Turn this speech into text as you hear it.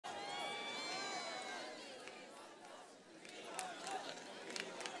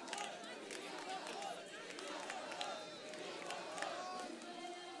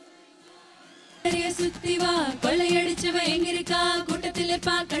சுத்தி வா, கொள்ளையடிச்சவ எங்கிருக்கா, கூட்டத்தில்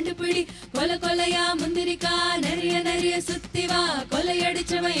இருப்பா கண்டுபிடி, கொலை கொலையா முந்திரிக்கா, நிறைய நிறைய சுத்தி வா,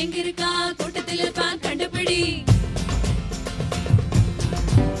 கொள்ளையடிச்சவ எங்கிருக்கா, கூட்டத்தில் இருப்பா கண்டுபிடி.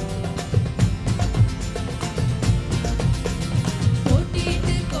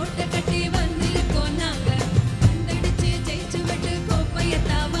 போட்டியிட்டு கோட்டை கட்டி வந்திருக்கோம் நாங்க, வந்தடிச்சு ஜெயிச்சு விட்டு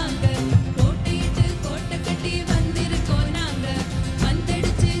கோப்பையத்தா வாங்க. போட்டியிட்டு கோட்டை கட்டி வந்திருக்கோம் நாங்க,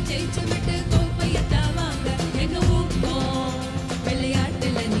 வந்தடிச்சு ஜெயிச்சு விட்டு கோப்பையத்தா வாங்க. எங்க ஊக்கம்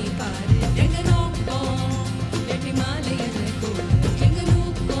விளையாட்டுல நீ பாரு, எங்க நோக்கம் வெற்றி மாலையன கூடு. எங்க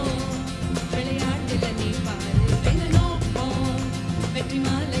ஊக்கம் விளையாட்டுல நீ பாரு, எங்க நோக்கம் வெற்றி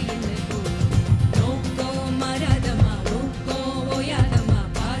மாலையன கூடு. நோக்கம் மாறாதம்மா, ஊக்கம் ஓயாதம்மா,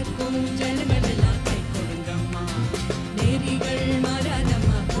 பார்க்கும் ஜனங்கள் எல்லாம் கை கொடுங்கம்மா. நேரிகள்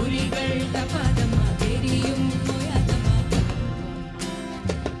மாறாதம்மா, குறிகள் தப்பாதம்மா, தெரியும் ஓயாதம்மா.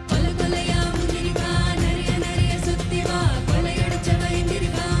 கொலை கொலையா முந்திரிக்கா, நிறைய நிறைய சுத்தி வா, கொலையடிச்சவ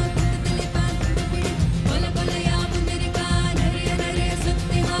எங்கிருக்கா, கூட்டத்தில் இருப்பா கண்டுபிடி. கொலை கொலையா முந்திரிக்கா, நிறைய நிறைய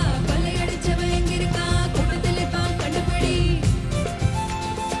சுத்தி வா, கொலையடிச்சவ எங்கிருக்கா, கூட்டத்தில் இருப்பா கண்டுபிடி.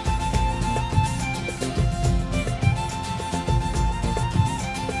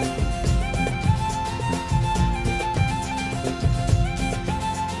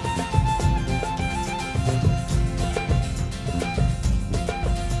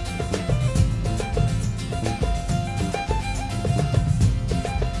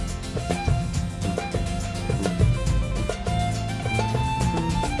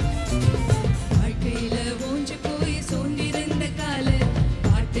 வாழ்க்கையில ஊஞ்சு போய் சோர்ந்திருந்த காலு,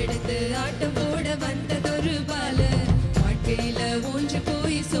 பாட்டெடுத்து ஆட்டம் போட வந்ததொரு பாலு. வாழ்க்கையில ஊஞ்சு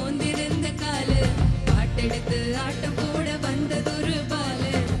போய் சோர்ந்திருந்த காலு, பாட்டெடுத்து ஆட்டம் போட வந்ததொரு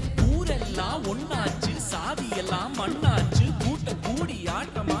பாலு. ஊரெல்லாம் ஒண்ணாச்சு, சாதியெல்லாம் மண்ணாச்சு, கூட்ட கூடி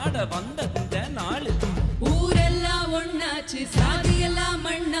ஆட்டமாட வந்த இந்த நாளு. ஊரெல்லாம் ஒண்ணாச்சு, சாதியெல்லாம்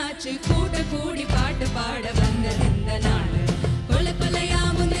மண்ணாச்சு, கூட்ட கூடி பாட்டு பாட வந்தது இந்த நாள். கொலை கொலையா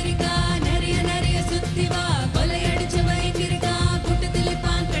முந்திரிக்கா, நிறைய நிறைய சுத்தி வா, கொலையடிச்சவ எங்கிருக்கா, கூட்டத்தில்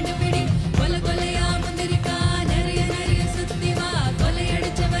இருப்பான் கண்டுபிடி. கொலை கொலையா முந்திரிக்கா, நிறைய நிறைய சுத்தி வா,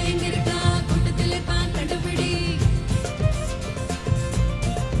 கொலையடிச்சவ எங்கிருக்கா, கூட்டத்தில் இருப்பான் கண்டுபிடி.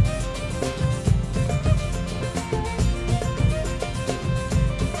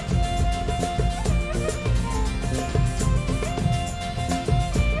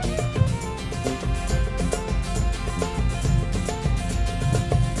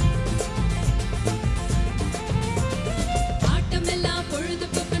 ஆட்டமெல்லாம்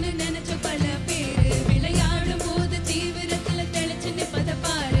பொழுதுபோக்குன்னு நினைச்ச பல பேரு, விளையாடும் போது தீவிரத்துல தெளிச்சு நிப்பத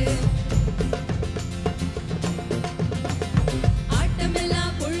பாரு.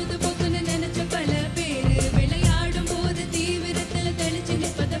 ஆட்டமெல்லாம் பொழுதுபோக்குன்னு நினைச்ச பல பேரு, விளையாடும் போது தீவிரத்துல தெளிச்சு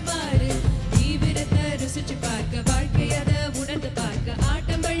நிப்பத பாரு. தீவிரத்தை ருசிச்சு பார்க்க, வாழ்க்கை அதை உணர்ந்து பார்க்க,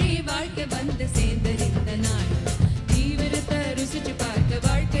 ஆட்டம் வழி வாழ்க்கை வந்து சேர்ந்தறிந்த நாள். தீவிரத்தை ருசிச்சு பார்க்க,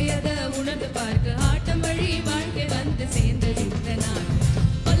 வாழ்க்கை அதை உணர்ந்து பார்க்க, ஆட்டம் வழி வாழ்க்கை வந்து சேர்ந்தறிந்த நாள்.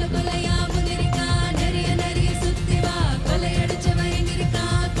 கொலை கொலையா முந்திரிக்கா, நிறைய நிறைய சுத்தி வா, கொலையடிச்சவ எங்கிருக்கா,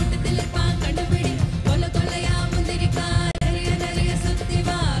 கூட்டத்தில் இருப்பான் கண்டுபிடி. கொலை கொலையா முந்திரிக்கா, நிறைய நிறைய சுத்தி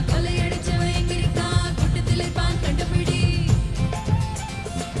வா, கொலையடிச்சவ எங்கிருக்கா, கூட்டத்தில் இருப்பான் கண்டுபிடி.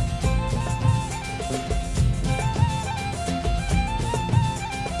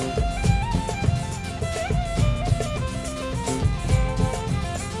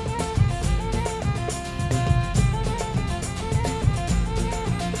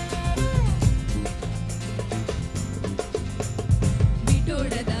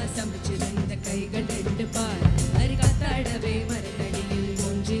 வீட்டோடதா சமைச்சிருந்த கைகள் ரெண்டு பார், அருகாத்தாடவே மரத்தடியில்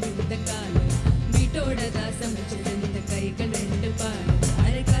ஒன்றிருந்த கால். வீட்டோடதா சமைச்சிருந்த கைகள் ரெண்டு பார்,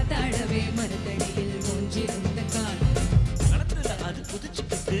 அருகாத்தாடவே மரத்தடியில் ஒன்றிருந்த கால். களத்துல அது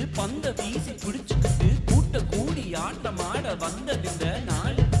குதிச்சுக்கிட்டு, பந்த வீசி பிடிச்சுக்கிட்டு, கூட்ட கூடி ஆட்டமாட வந்தது இந்த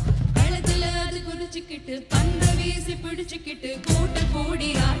நாளு. களத்துல அது குதிச்சுக்கிட்டு, பந்த வீசி பிடிச்சுக்கிட்டு, கூட்ட கூடி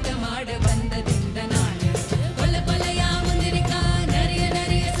ஆட்டமாட வந்தது இந்த நாள். கொலை கொலையா முந்திரிக்கா, நிறைய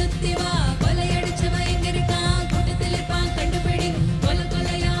நிறைய சுத்தி வா, கொலையடிச்சவ எங்கிருக்கா, கூட்டத்தில் இருப்பான் கண்டுபிடி. கொலை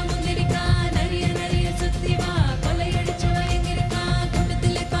கொலையா முந்திரிக்கா, நிறைய நிறைய சுத்தி வா, கொலையடிச்சவ எங்கிருக்கா,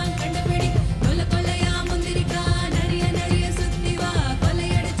 கூட்டத்தில் இருப்பான் கண்டுபிடி. கொலை கொலையா முந்திரிக்கா, நிறைய நிறைய சுத்தி வா,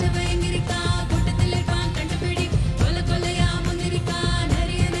 கொலையடிச்சவ எங்கிருக்கா, கூட்டத்தில் இருப்பான் கண்டுபிடி. கொலை கொலையா முந்திரிக்கா,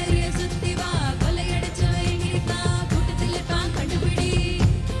 நிறைய நிறைய சுத்தி வா, கொலையடிச்சவ எங்கிருக்கா, கூட்டத்தில் இருப்பான் கண்டுபிடி.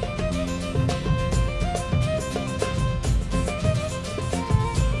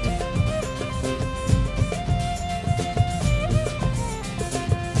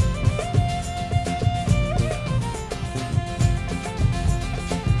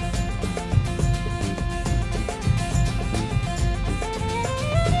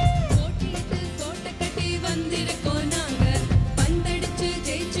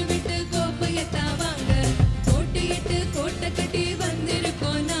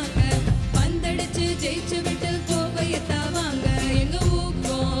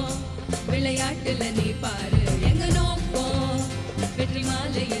 விளையாட்டுல நீ பாரு எங்க நோக்கம் வெற்றி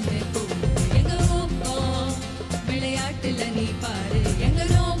மாலை என்ன கூடு எங்க நோக்கம் விளையாட்டுல நீ பாரு எங்க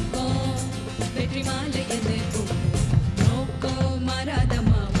நோக்கம் வெற்றி மாலை என்ன கூடு நோக்கம்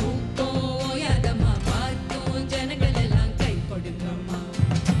மாறாதம்மா ஊக்கம் ஓயாதம்மா பார்க்கும் ஜனங்கள் எல்லாம் கை கொடுங்கம்மா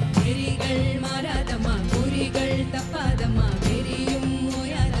நெறிகள் மாறாதம்மா குறிகள் தப்பாதம்மா வெறியும்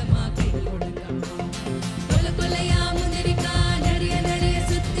ஓயாதம்மா கை கொடுங்கம்மா கொலை கொலையா முந்திரிக்கா நடைய நடைய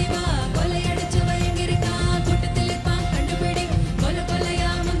சுத்தி வா கொலையடிச்சு வயங்கிருக்கா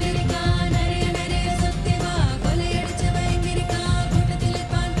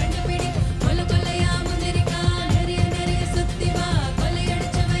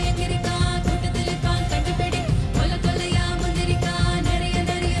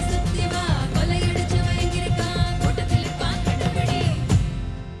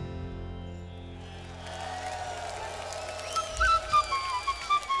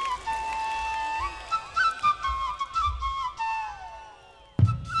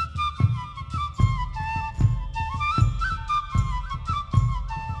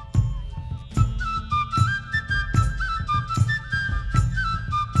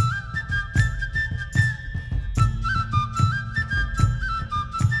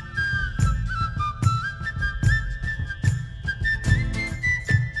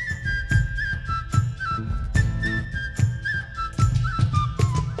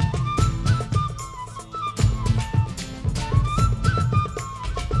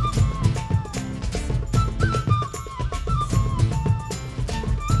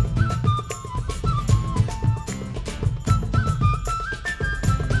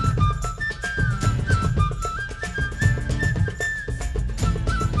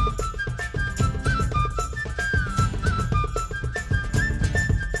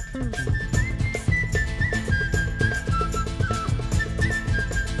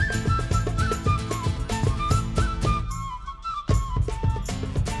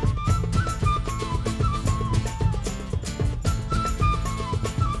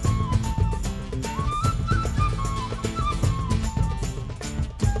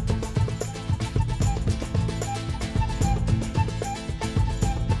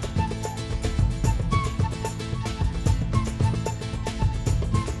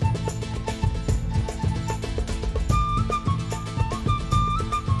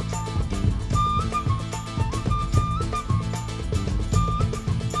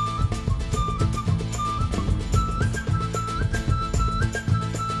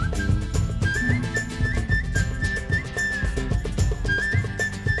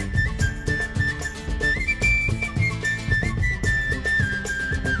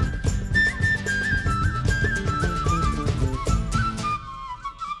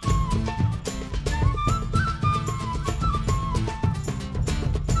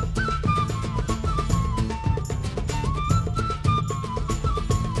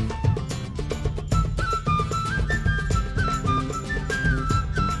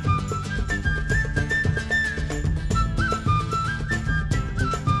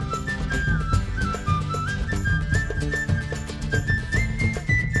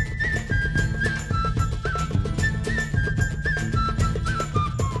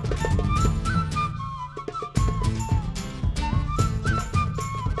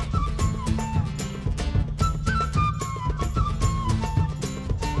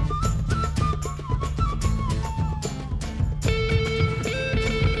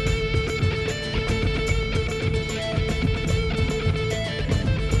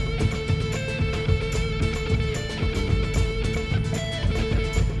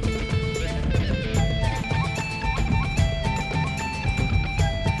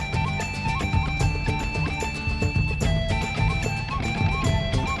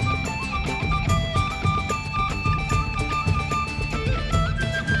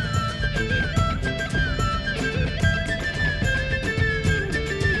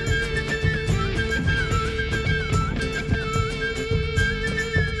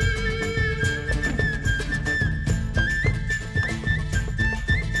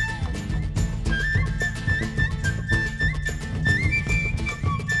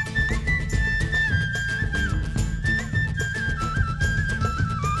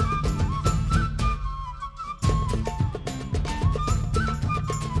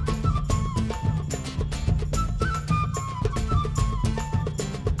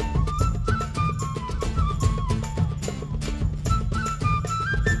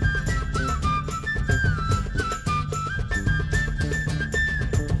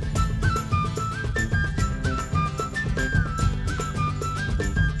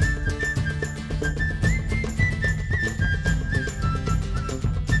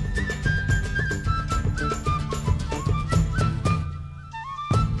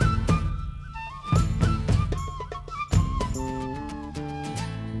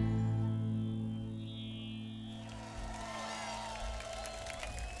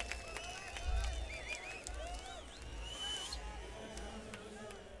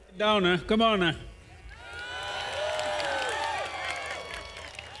Down now, come on now.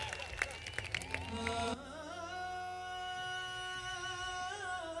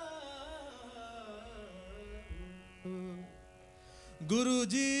 गुरु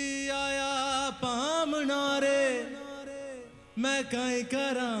जी आया पामना रे मैं कहीं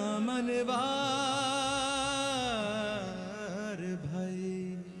करा मनवार भाई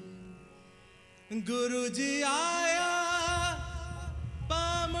गुरु जी आया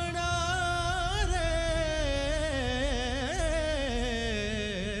पामना रे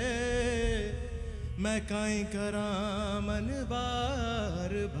मैं कहीं करा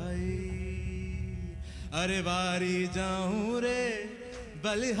मनवार भाई अरे वारी जाऊं रे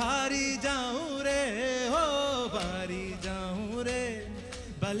बलिहारी जाऊं रे हो वारी जाऊं रे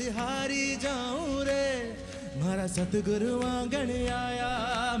बलिहारी जाऊं रे मारा सतगुरु आंगन आया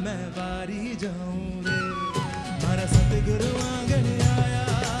मैं वारी जाऊं रे मारा सतगुरु आंगन आया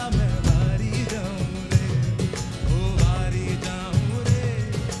मैं वारी जाऊं रे ओ वारी जाऊं रे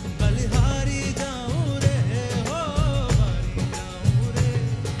बलिहारी जाऊं रे हो वारी जाऊं रे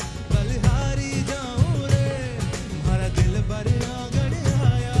बलिहारी जाऊं रे मारा दिल भर आंगन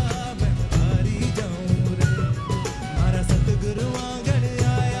आया मैं वारी जाऊं रे मारा सतगुरु आंगन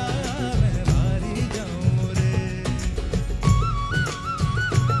आया मैं वारी जाऊं रे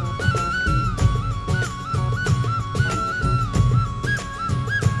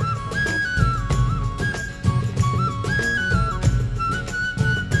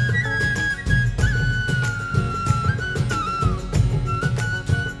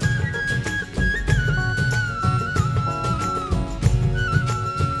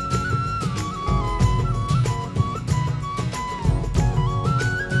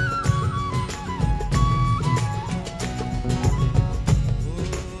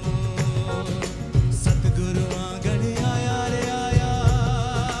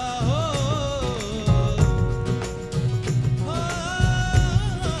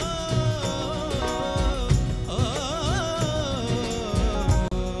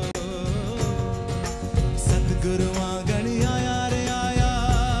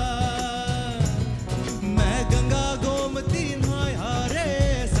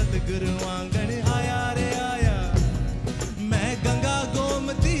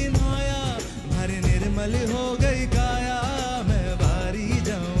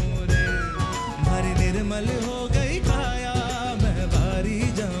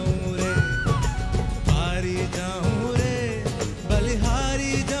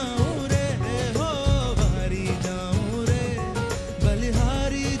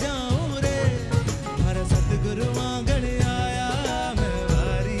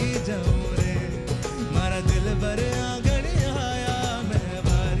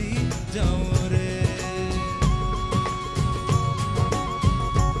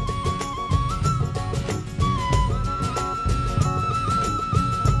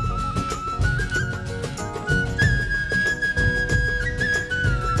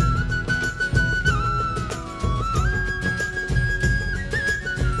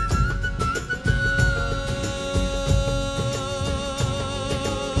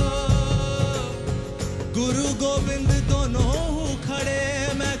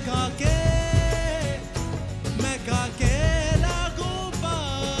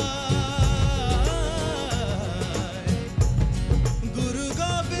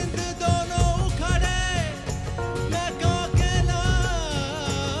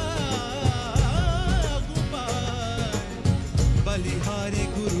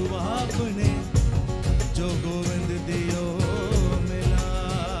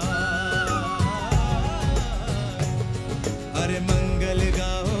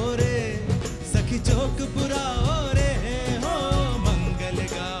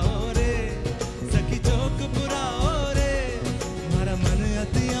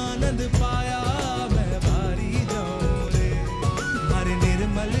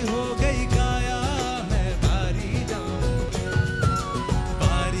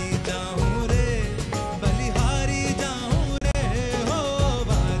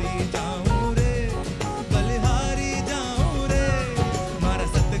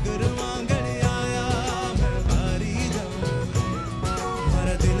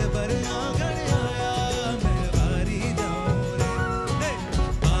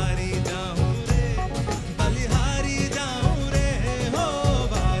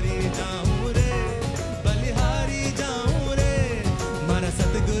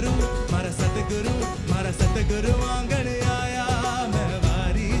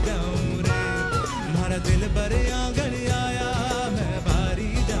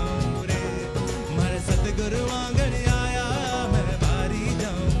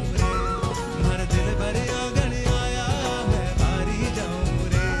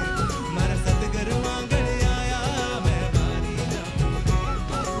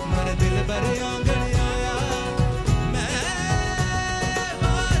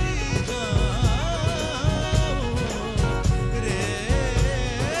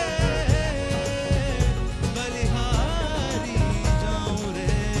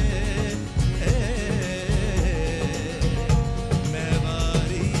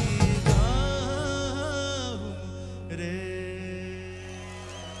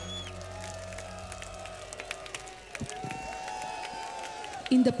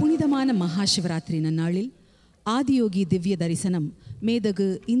இந்த புனிதமான மகாசிவராத்திரி நன்னாளில் ஆதியோகி திவ்ய தரிசனம் மேதகு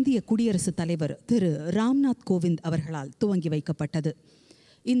இந்திய குடியரசுத் தலைவர் திரு ராம்நாத் கோவிந்த் அவர்களால் துவங்கி வைக்கப்பட்டது.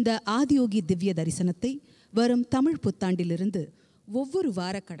 இந்த ஆதியோகி திவ்ய தரிசனத்தை வரும் தமிழ் புத்தாண்டிலிருந்து ஒவ்வொரு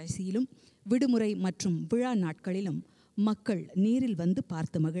வார கடைசியிலும் விடுமுறை மற்றும் விழா நாட்களிலும் மக்கள் நேரில் வந்து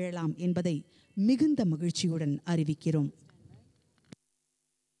பார்த்து மகிழலாம் என்பதை மிகுந்த மகிழ்ச்சியுடன் அறிவிக்கிறோம்.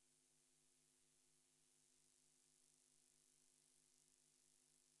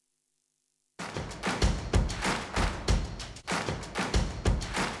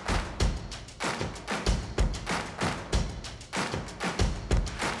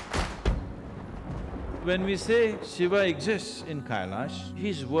 When we say Shiva exists in Kailash,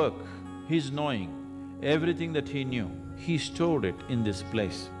 his work, his knowing, everything that he knew, he stored it in this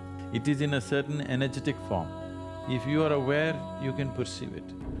place. It is in a certain energetic form. If you are aware, you can perceive it.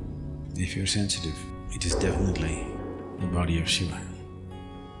 If you're sensitive, it is definitely the body of Shiva.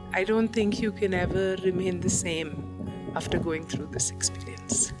 I don't think you can ever remain the same after going through this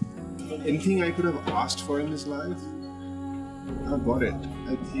experience. Anything I could have asked for in his life, I've got it.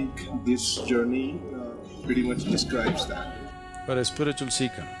 I think this journey pretty much describes that. For a spiritual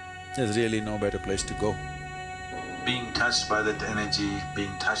seeker, there's really no better place to go. Being touched by that energy,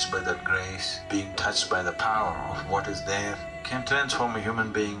 being touched by that grace, being touched by the power of what is there can transform a human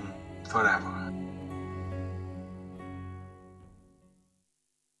being forever.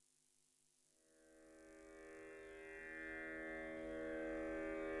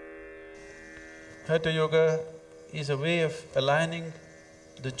 Hatha Yoga is a way of aligning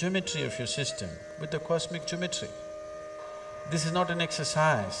the geometry of your system with the cosmic geometry. This is not an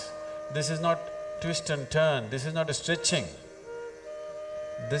exercise, this is not twist and turn, this is not a stretching.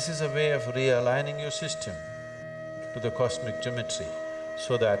 This is a way of realigning your system to the cosmic geometry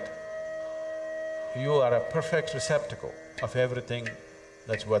so that you are a perfect receptacle of everything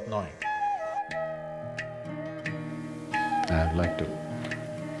that's worth knowing. I'd like to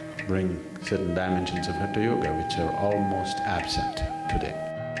bring certain dimensions of Hatha Yoga which are almost absent today.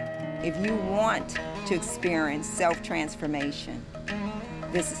 If you want to experience self-transformation,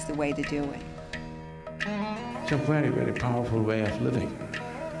 this is the way to do it. It's a very, very powerful way of living.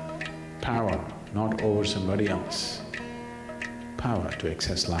 Power not over somebody else, power to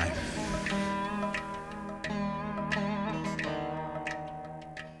access life.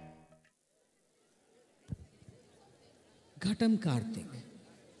 Ghatam Karthic,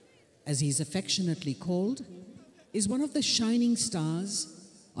 as he is affectionately called, is one of the shining stars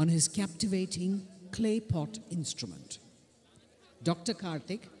on his captivating clay pot instrument. Dr.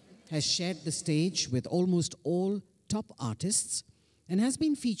 Karthic has shared the stage with almost all top artists and has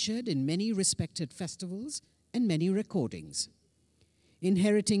been featured in many respected festivals and many recordings.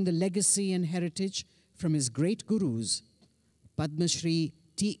 Inheriting the legacy and heritage from his great gurus, Padma Shri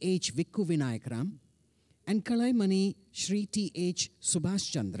T.H. Vikku Vinayakaram and Kalaimani Shri T.H. Subhash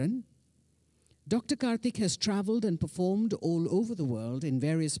Chandran, Dr. Karthic has travelled and performed all over the world in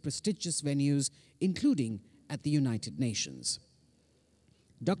various prestigious venues, including at the United Nations.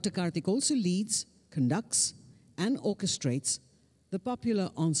 Dr. Karthic also leads, conducts, and orchestrates the popular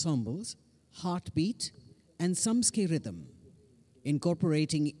ensembles Heartbeat and Samski Rhythm,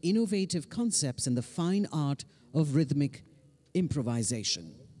 incorporating innovative concepts in the fine art of rhythmic improvisation.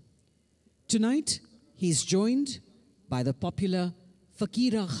 Tonight, he is joined by the popular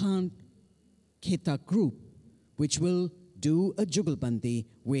Fakira Khan Kheta group, which will do a jugalbandi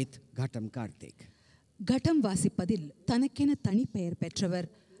with Ghatam Karthic. கட்டம் வாசிப்பதில் தனக்கென தனி பெயர் பெற்றவர்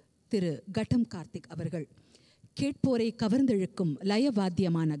திரு கட்டம் கார்த்திக் அவர்கள். கேட்போரை கவர்ந்தெழுக்கும்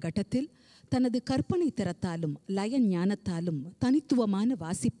லயவாத்தியமான கட்டத்தில் தனது கற்பனை திறத்தாலும் லய ஞானத்தாலும் தனித்துவமான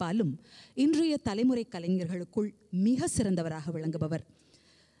வாசிப்பாலும் இன்றைய தலைமுறை கலைஞர்களுக்குள் மிக சிறந்தவராக விளங்குபவர்.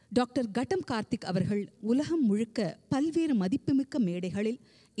 டாக்டர் கட்டம் கார்த்திக் அவர்கள் உலகம் முழுக்க பல்வேறு மதிப்புமிக்க மேடைகளில்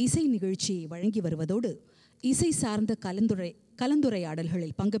இசை நிகழ்ச்சியை வழங்கி வருவதோடு இசை சார்ந்த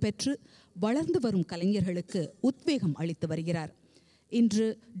கலந்துரையாடல்களில் பங்கு பெற்று வளர்ந்து வரும் கலைஞர்களுக்கு உத்வேகம் அளித்து வருகிறார். இன்று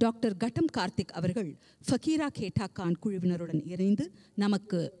டாக்டர் கட்டம் கார்த்திக் அவர்கள் ஃபகீரா கேட்டா கான் குழுவினருடன் இணைந்து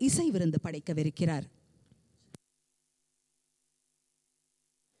நமக்கு இசை விருந்து படைக்கவிருக்கிறார்.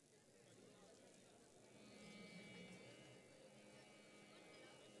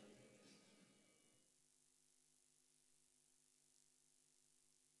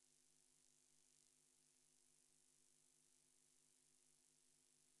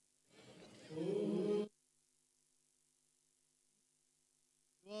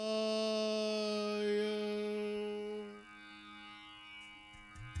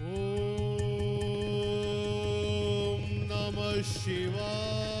 Shivaya.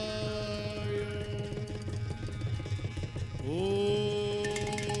 Om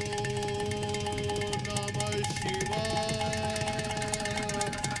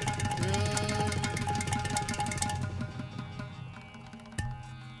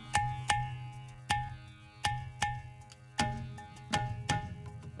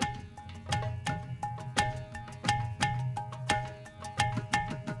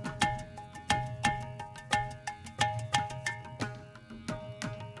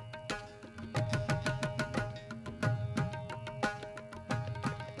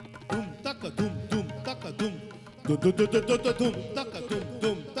dum dum taka dum dum dum dum dum taka dum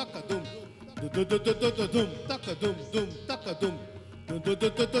dum taka dum dum dum dum taka dum dum taka dum dum dum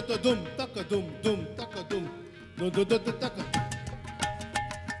dum taka dum dum taka dum dum dum taka.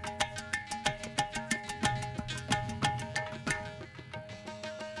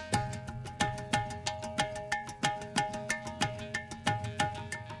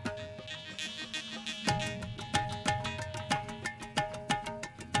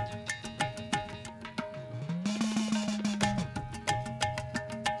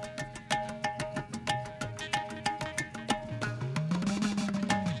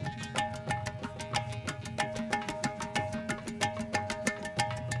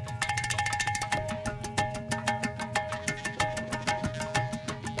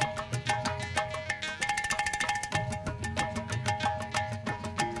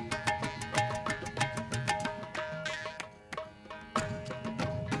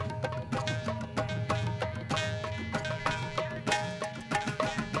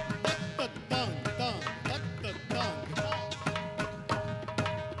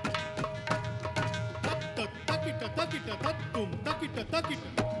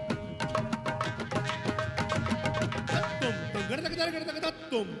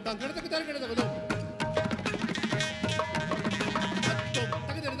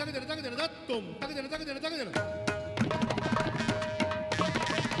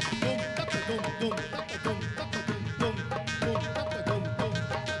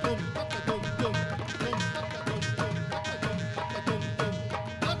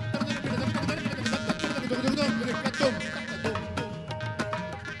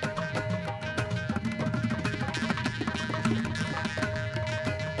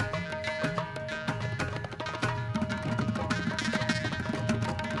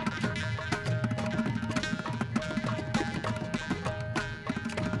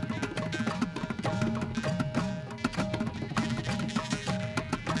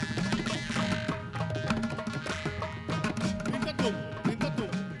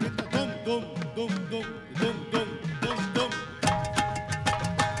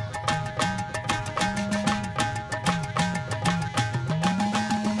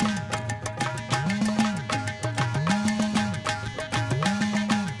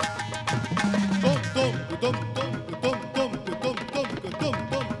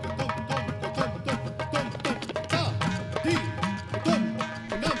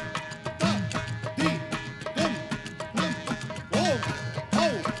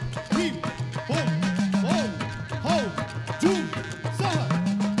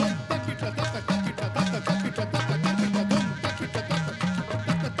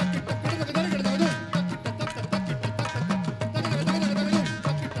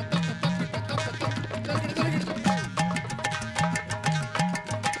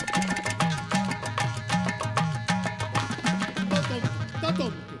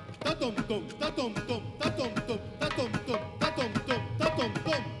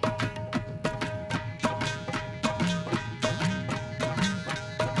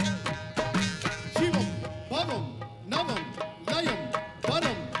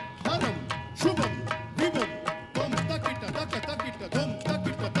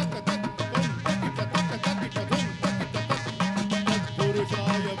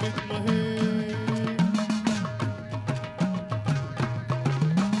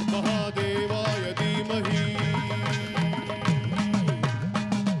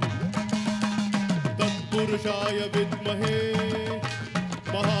 पुरुषाय विद्महे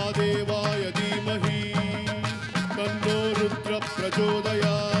महादेवाय धीमहि तन्नो रुद्र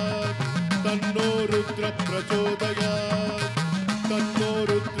प्रचोदयात् तन्नो रुद्र प्रचोदयात् तन्नो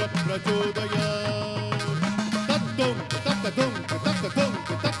रुद्र प्रचोदयात् तत्तुं तक्कतुं तक्कतुं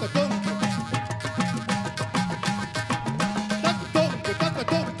तक्कतुं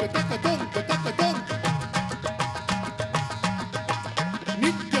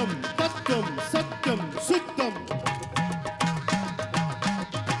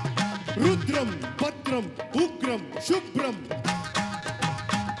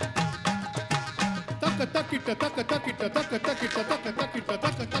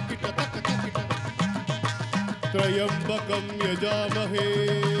त्र्यंबकं यजामहे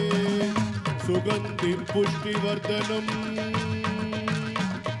सुगंधिं पुष्टिवर्धनम्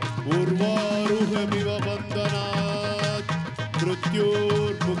उर्वारुहमिव बन्धनात्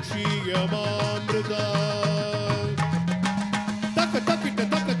मृत्योर्मुक्षीयमामृतात् तक तकिट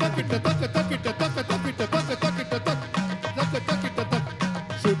तक तकिट तक तकिट तक तकिट तक तकिट तक तक तकिट तक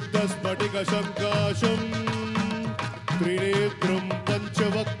शुद्धस्फटिकशङ्काशं त्रिनेत्रं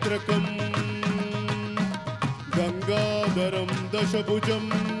पञ्चवक्त्रकम् गंगाधरं दशभुजं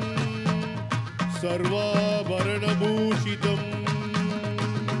सर्वाभरणभूषितम्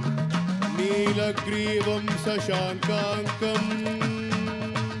नीलग्रीवं शशाङ्काङ्कम्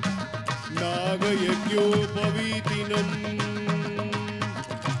नागयज्ञोपवीतिनम्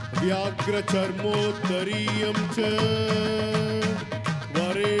व्याघ्रचर्मोत्तरीयं च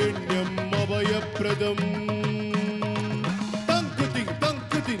वरेण्यम् अभयप्रदम् तङ्कुतिं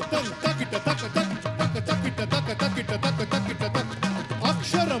तङ्कुतिं तं तकिट तक तक तक तकिट तक तकिट तक तकिट तक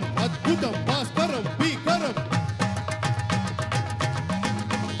अक्षरम् अद्भुतं भास्करं भीकरम्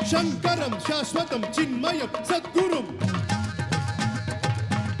शङ्करं शाश्वतं चिन्मयं सद्गुरुं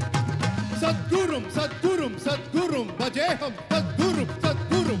सद्गुरुं सद्गुरुं सद्गुरुं भजेऽहं सद्गुरुं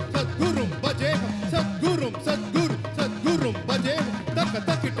सद्गुरुं सद्गुरुं भजेऽहं सद्गुरुं सद्गुरुं सद्गुरुं भजेऽहं तक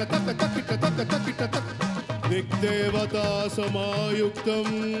तकिट तक तकिट तक तकिट तक दिग्देवता समायुक्तं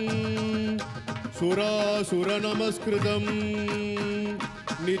सुरासुरनमस्कृतं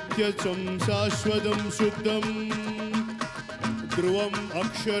नित्यचं शाश्वतं शुद्धं ध्रुवम्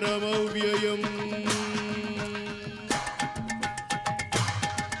अक्षरमव्ययम्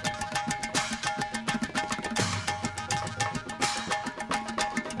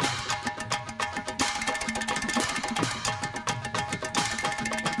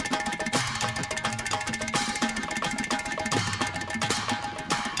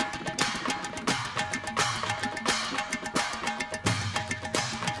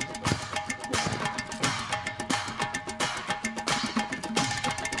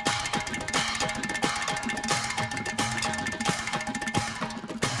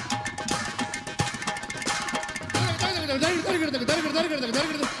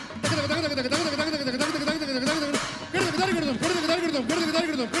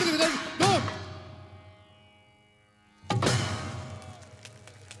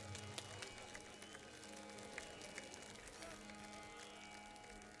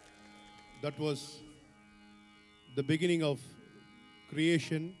That was the beginning of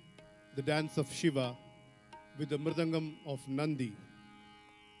creation, the dance of Shiva with the mridangam of Nandi.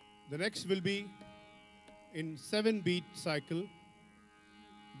 The next will be in 7-beat cycle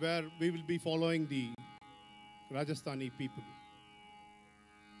where we will be following the Rajasthani people.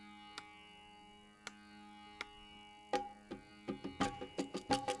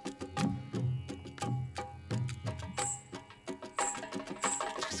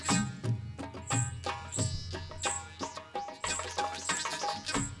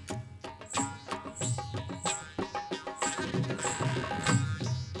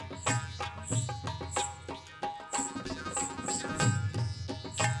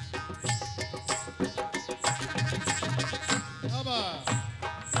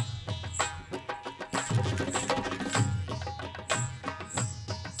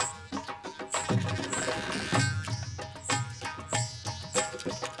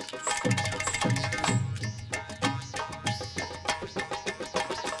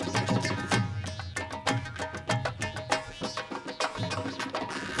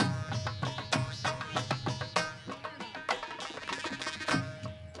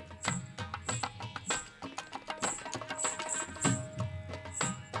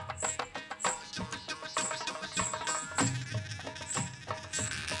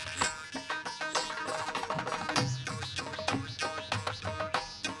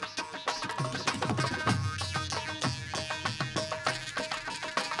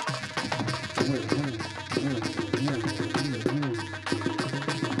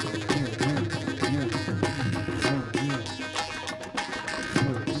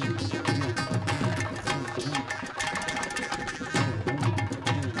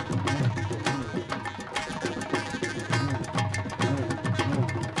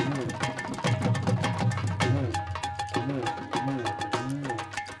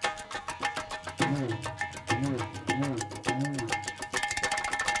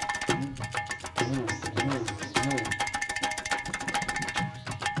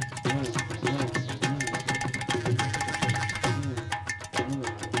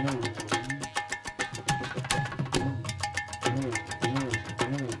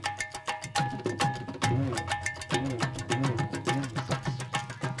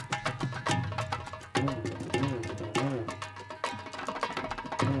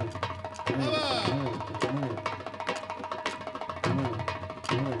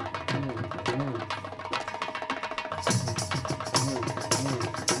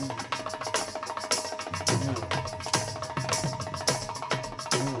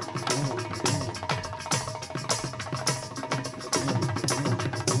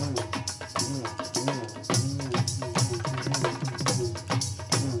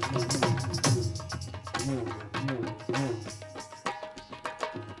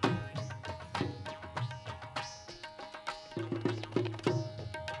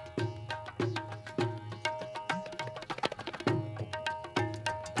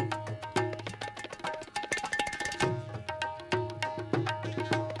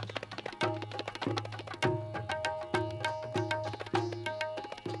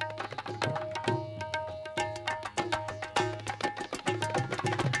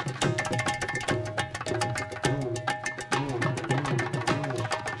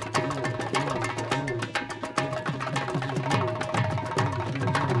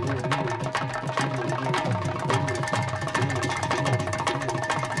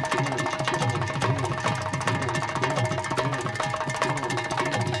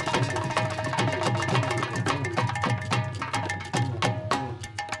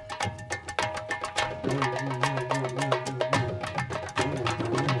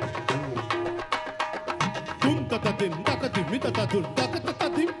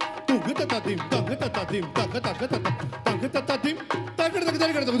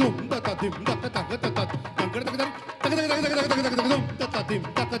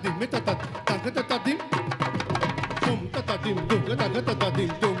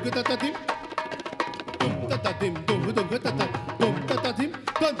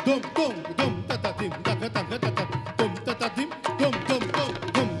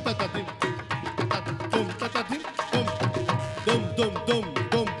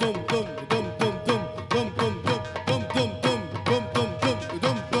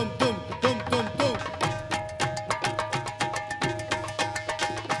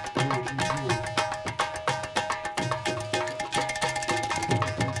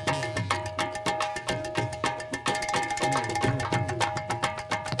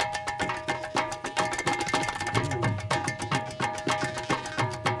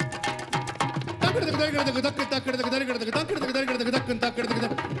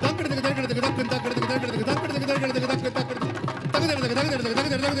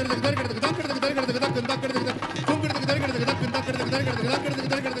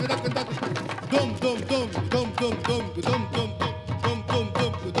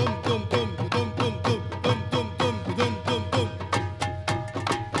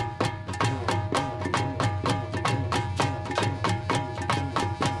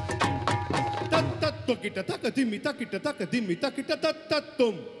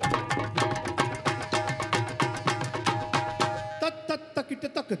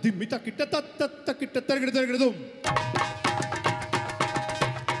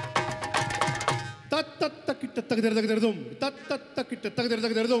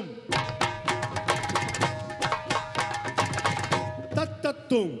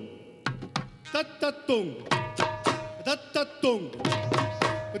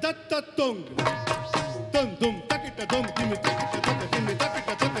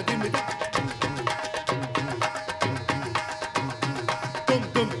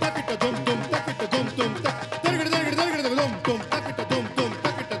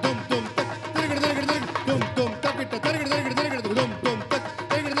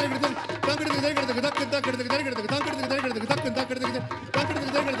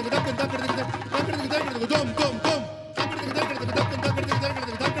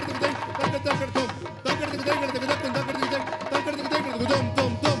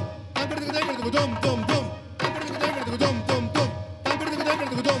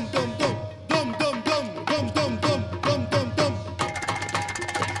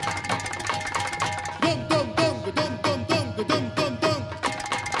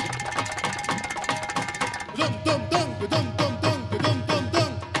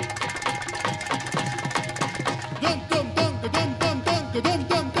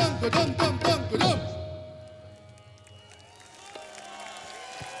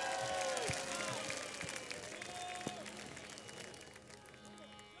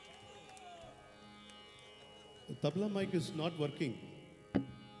 Tabla mic is not working.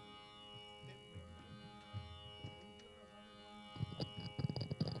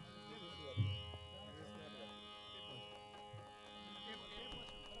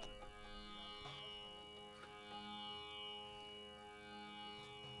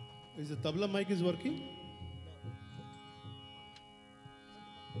 Is the tabla mic is working?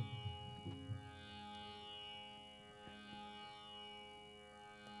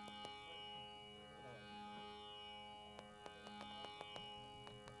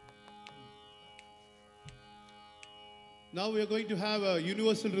 Now we are going to have a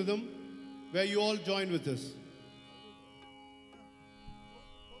universal rhythm where you all join with us.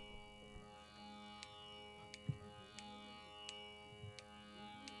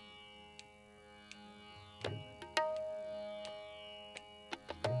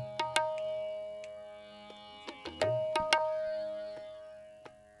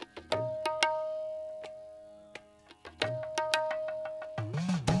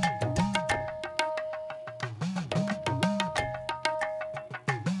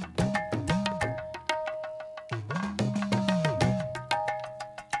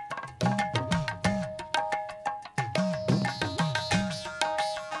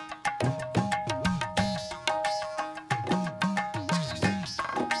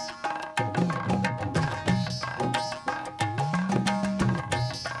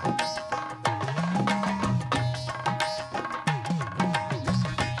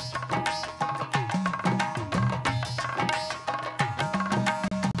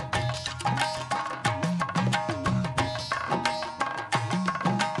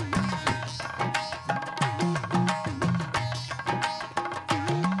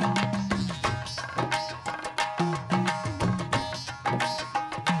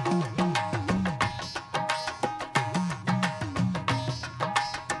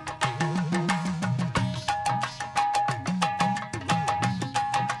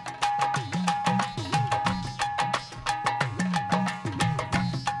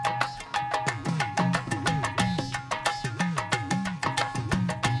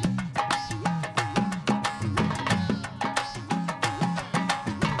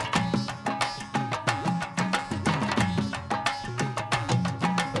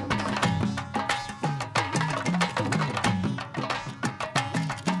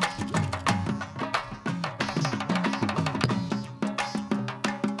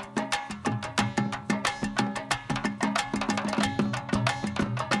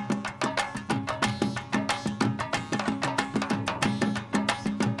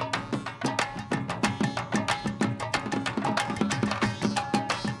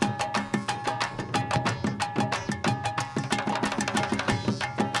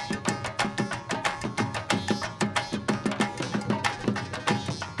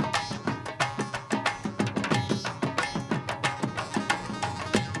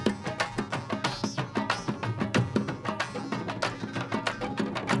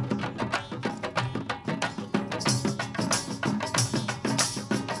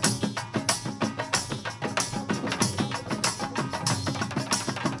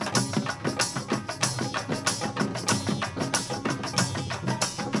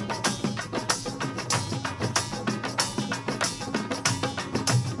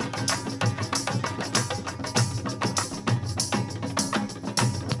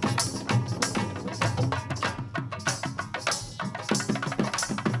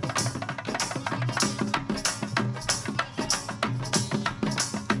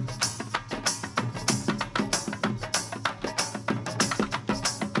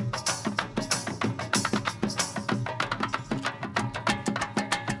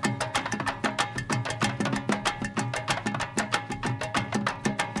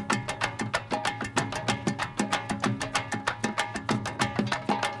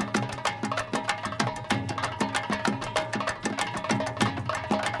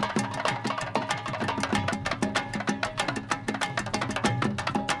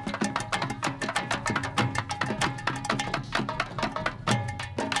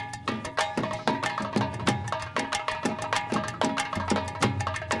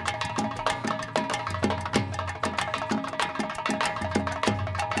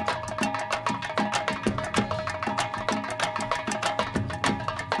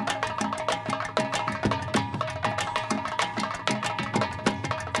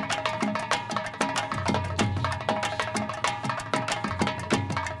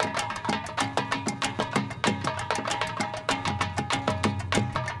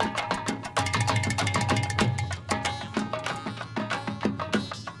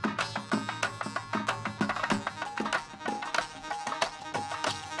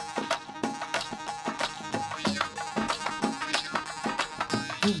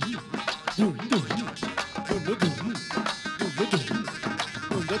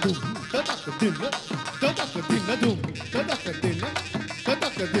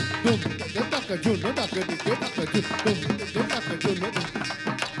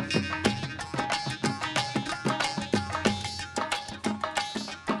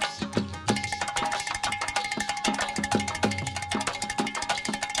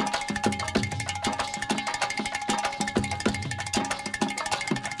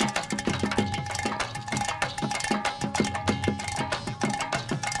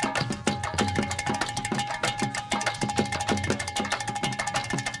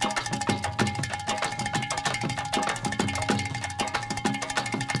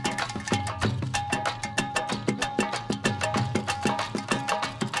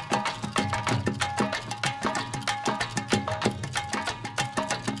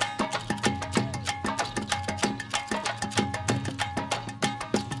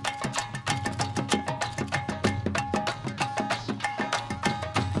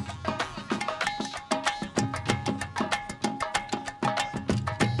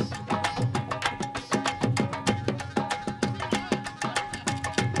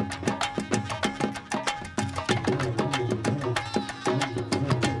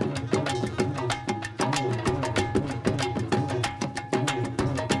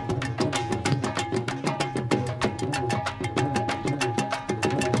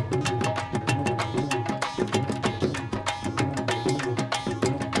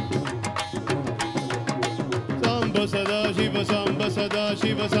 Sada Shiva Samba Sada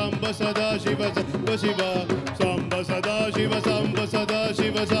Shiva Samba Sada Shiva Samba Shiva Samba Sada Shiva Samba Sada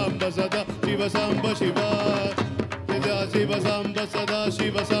Shiva Samba Sada Shiva Samba Shiva Shiva Samba Sada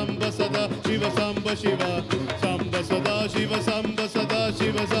Shiva Samba Sada Shiva Samba Shiva Samba Sada Shiva Samba Sada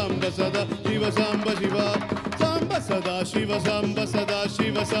Shiva Samba Sada Shiva Samba Shiva Samba Sada Shiva Samba Sada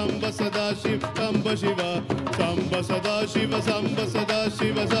Shiva Samba Sada Shiva Samba Shiva Samba Sada Shiva Samba Sada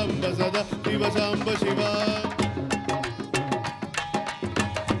Shiva Samba Sada Shiva Samba Shiva.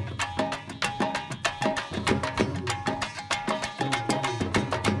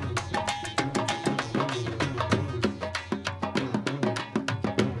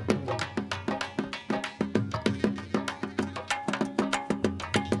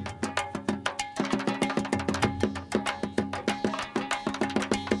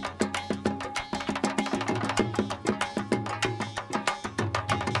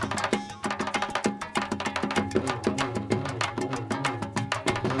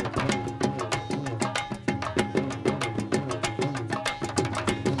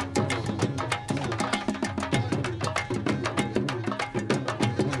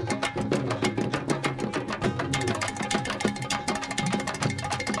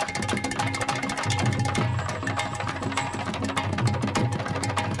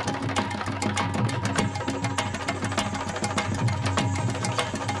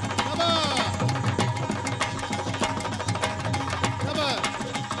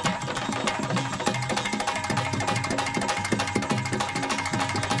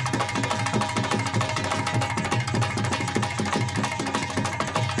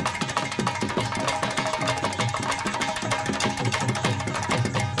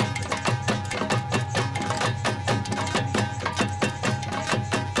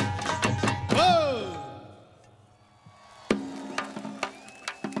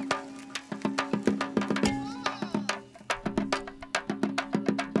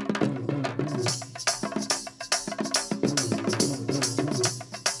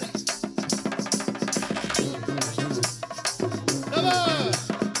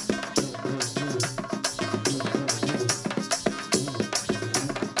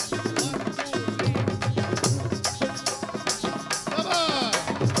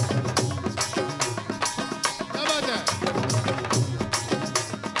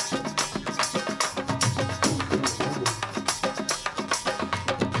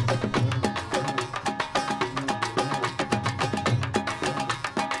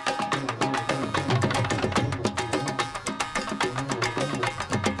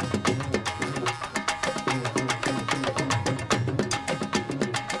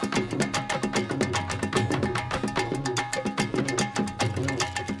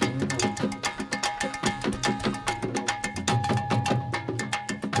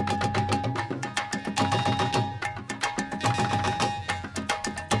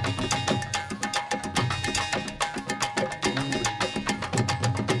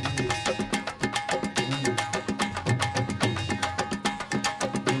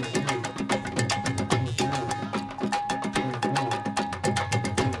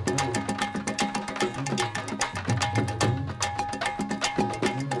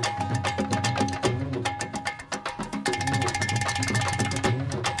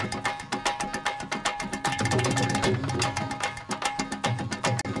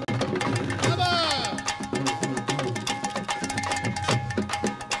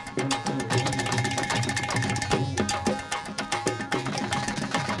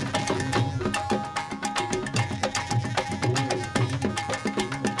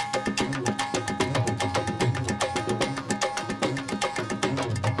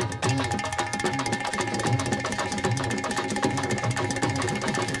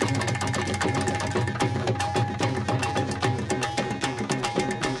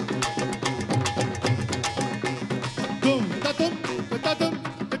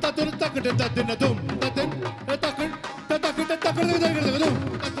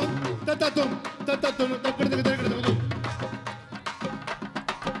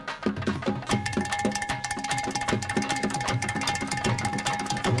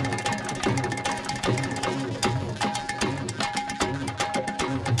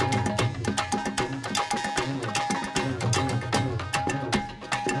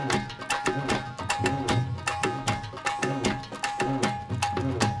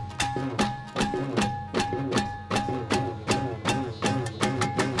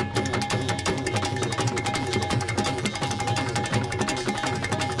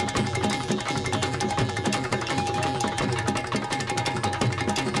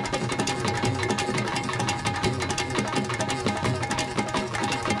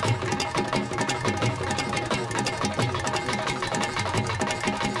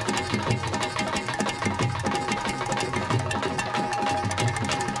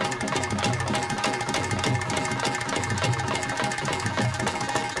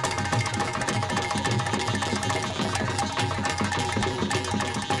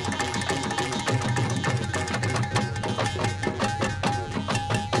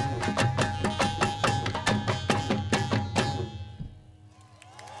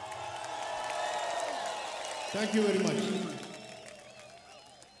 Thank you very much.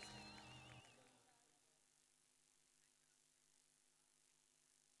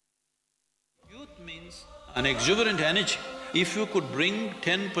 Youth means an exuberant energy. If you could bring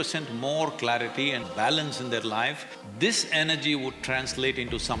 10% more clarity and balance in their life, this energy would translate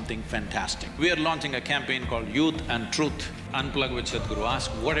into something fantastic. We are launching a campaign called Youth and Truth. Unplug with Sadhguru,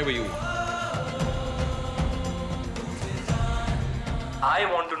 ask whatever you want. I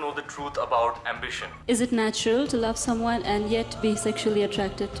want to know the truth about ambition. Is it natural to love someone and yet be sexually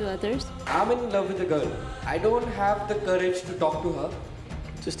attracted to others? I'm in love with a girl. I don't have the courage to talk to her.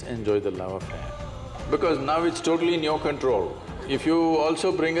 Just enjoy the love affair. Because now it's totally in your control. If you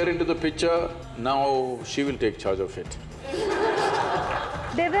also bring her into the picture, now she will take charge of it.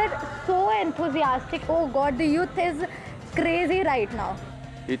 They were so enthusiastic. Oh God, the youth is crazy right now.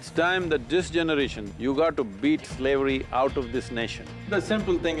 It's time that this generation, you got to beat slavery out of this nation. The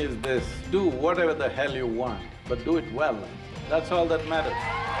simple thing is this, do whatever the hell you want, but do it well. That's all that matters.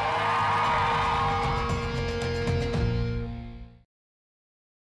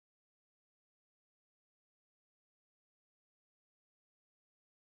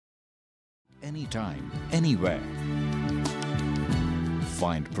 Anytime, anywhere.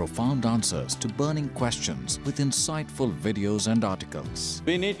 Find profound answers to burning questions with insightful videos and articles.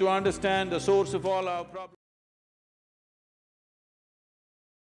 We need to understand the source of all our problems.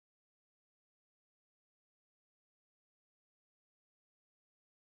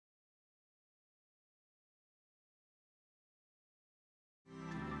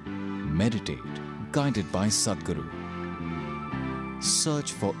 Meditate, guided by Sadhguru.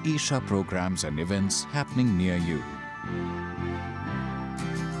 Search for Isha programs and events happening near you.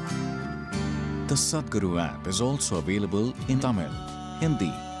 The Sadhguru app is also available in Tamil,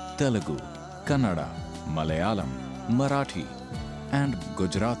 Hindi, Telugu, Kannada, Malayalam, Marathi and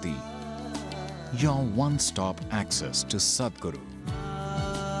Gujarati. Your one-stop access to Sadhguru.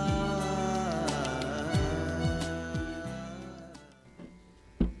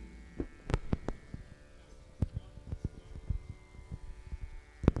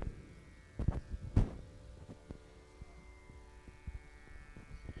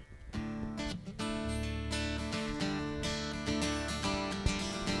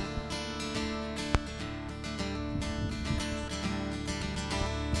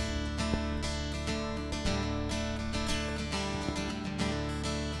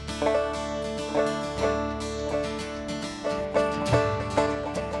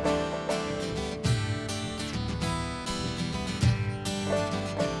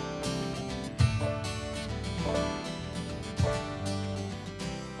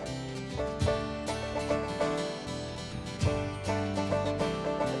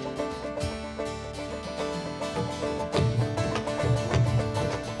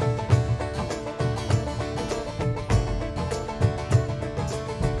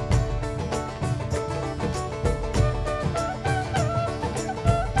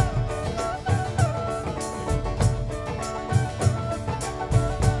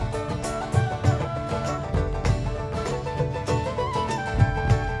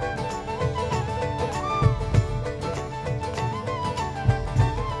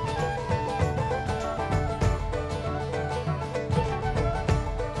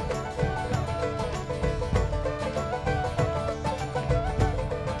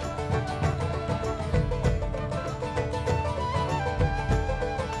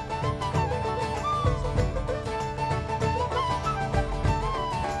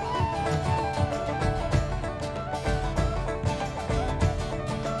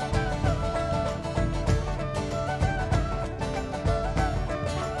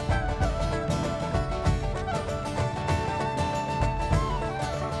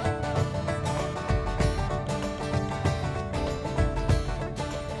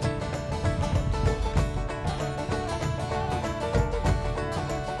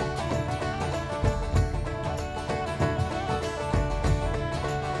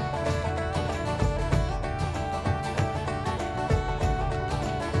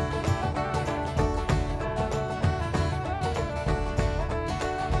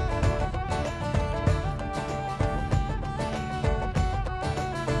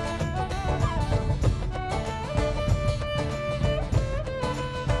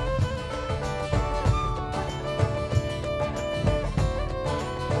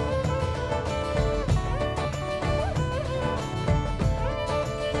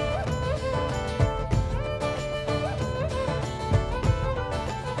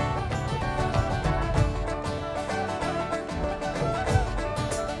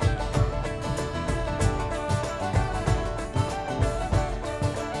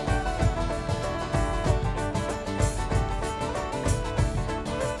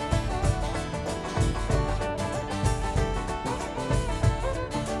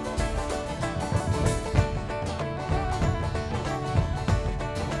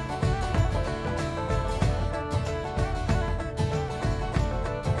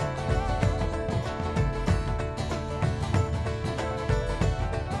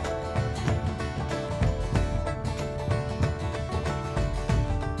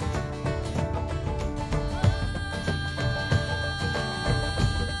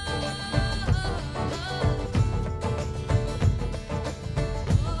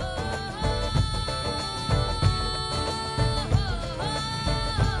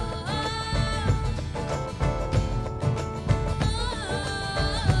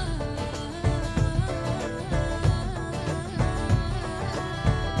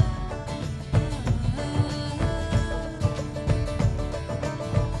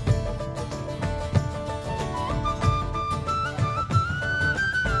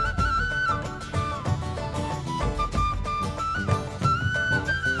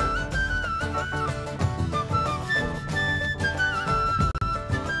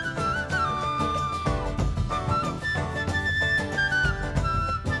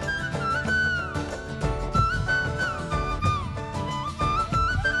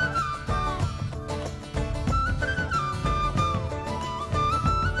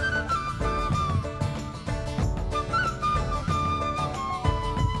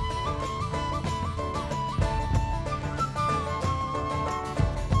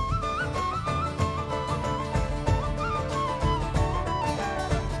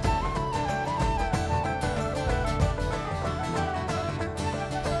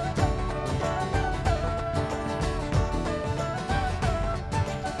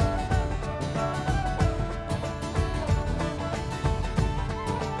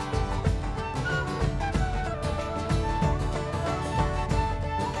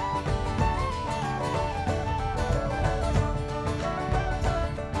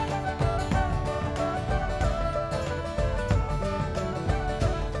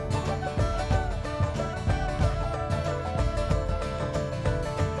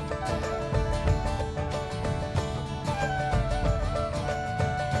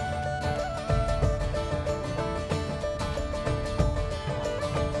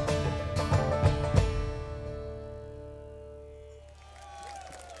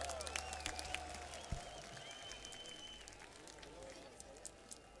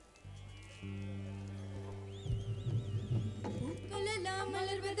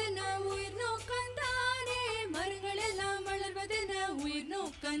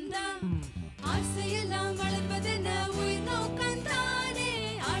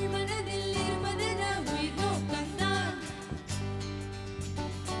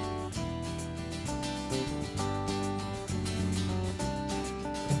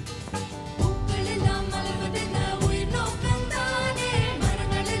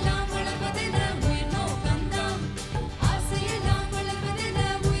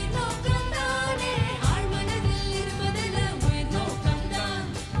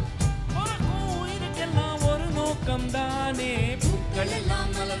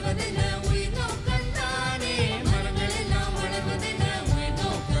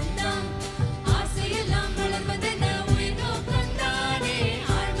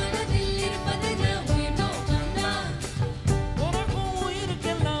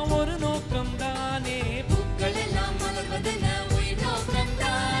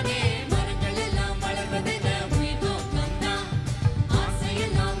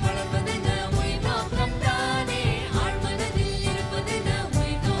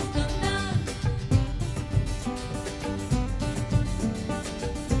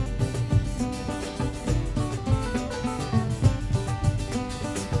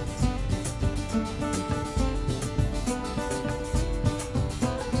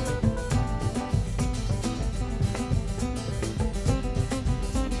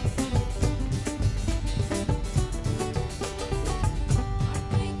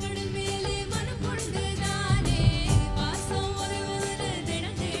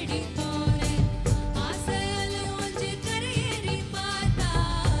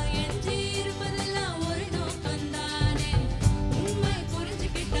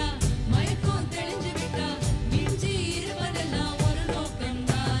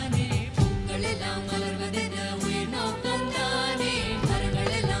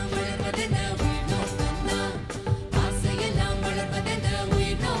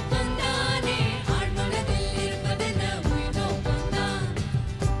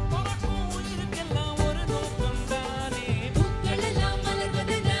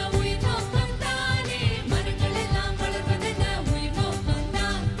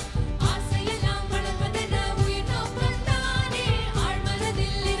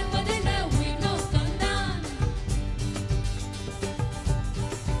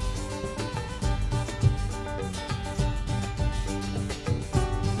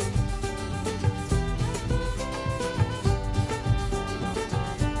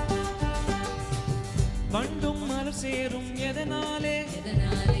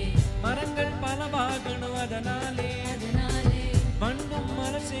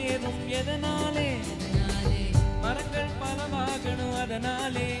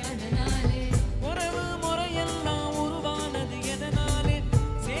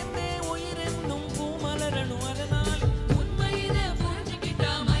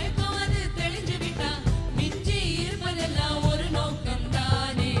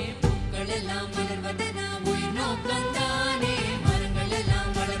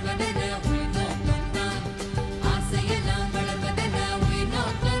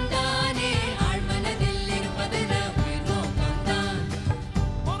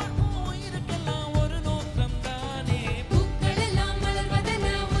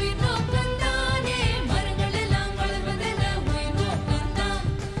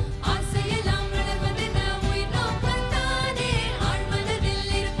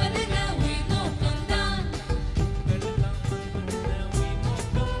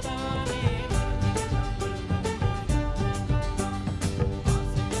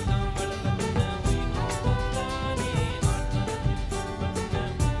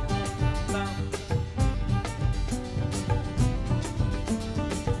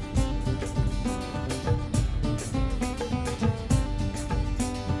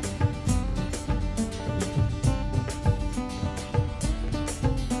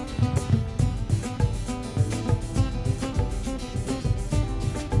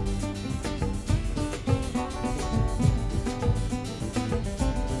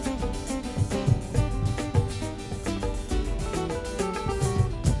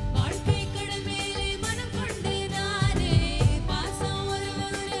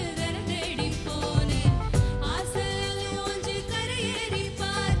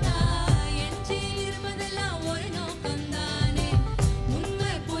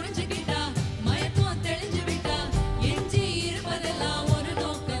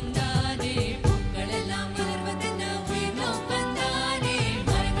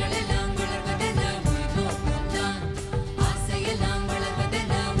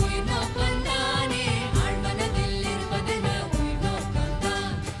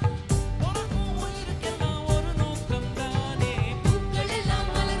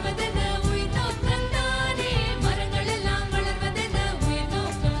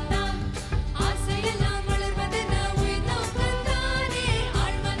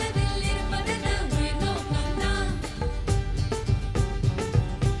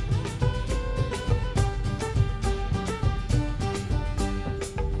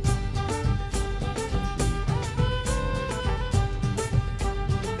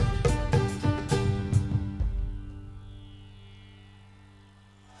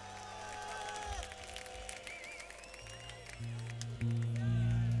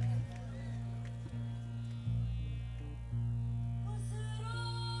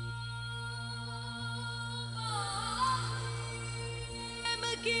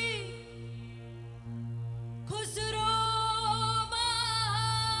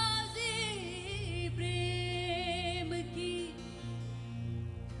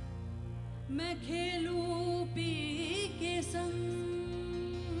 मैं खेलूं P के संग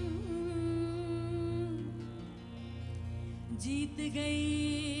जीत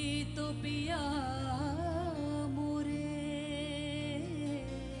गई तो पिया मोरे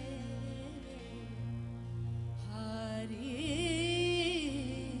हारी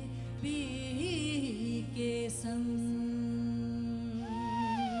P के संग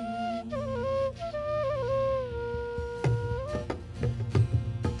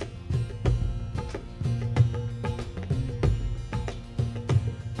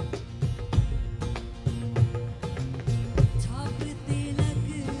छाप तिलक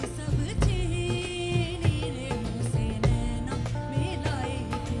सब चेहरे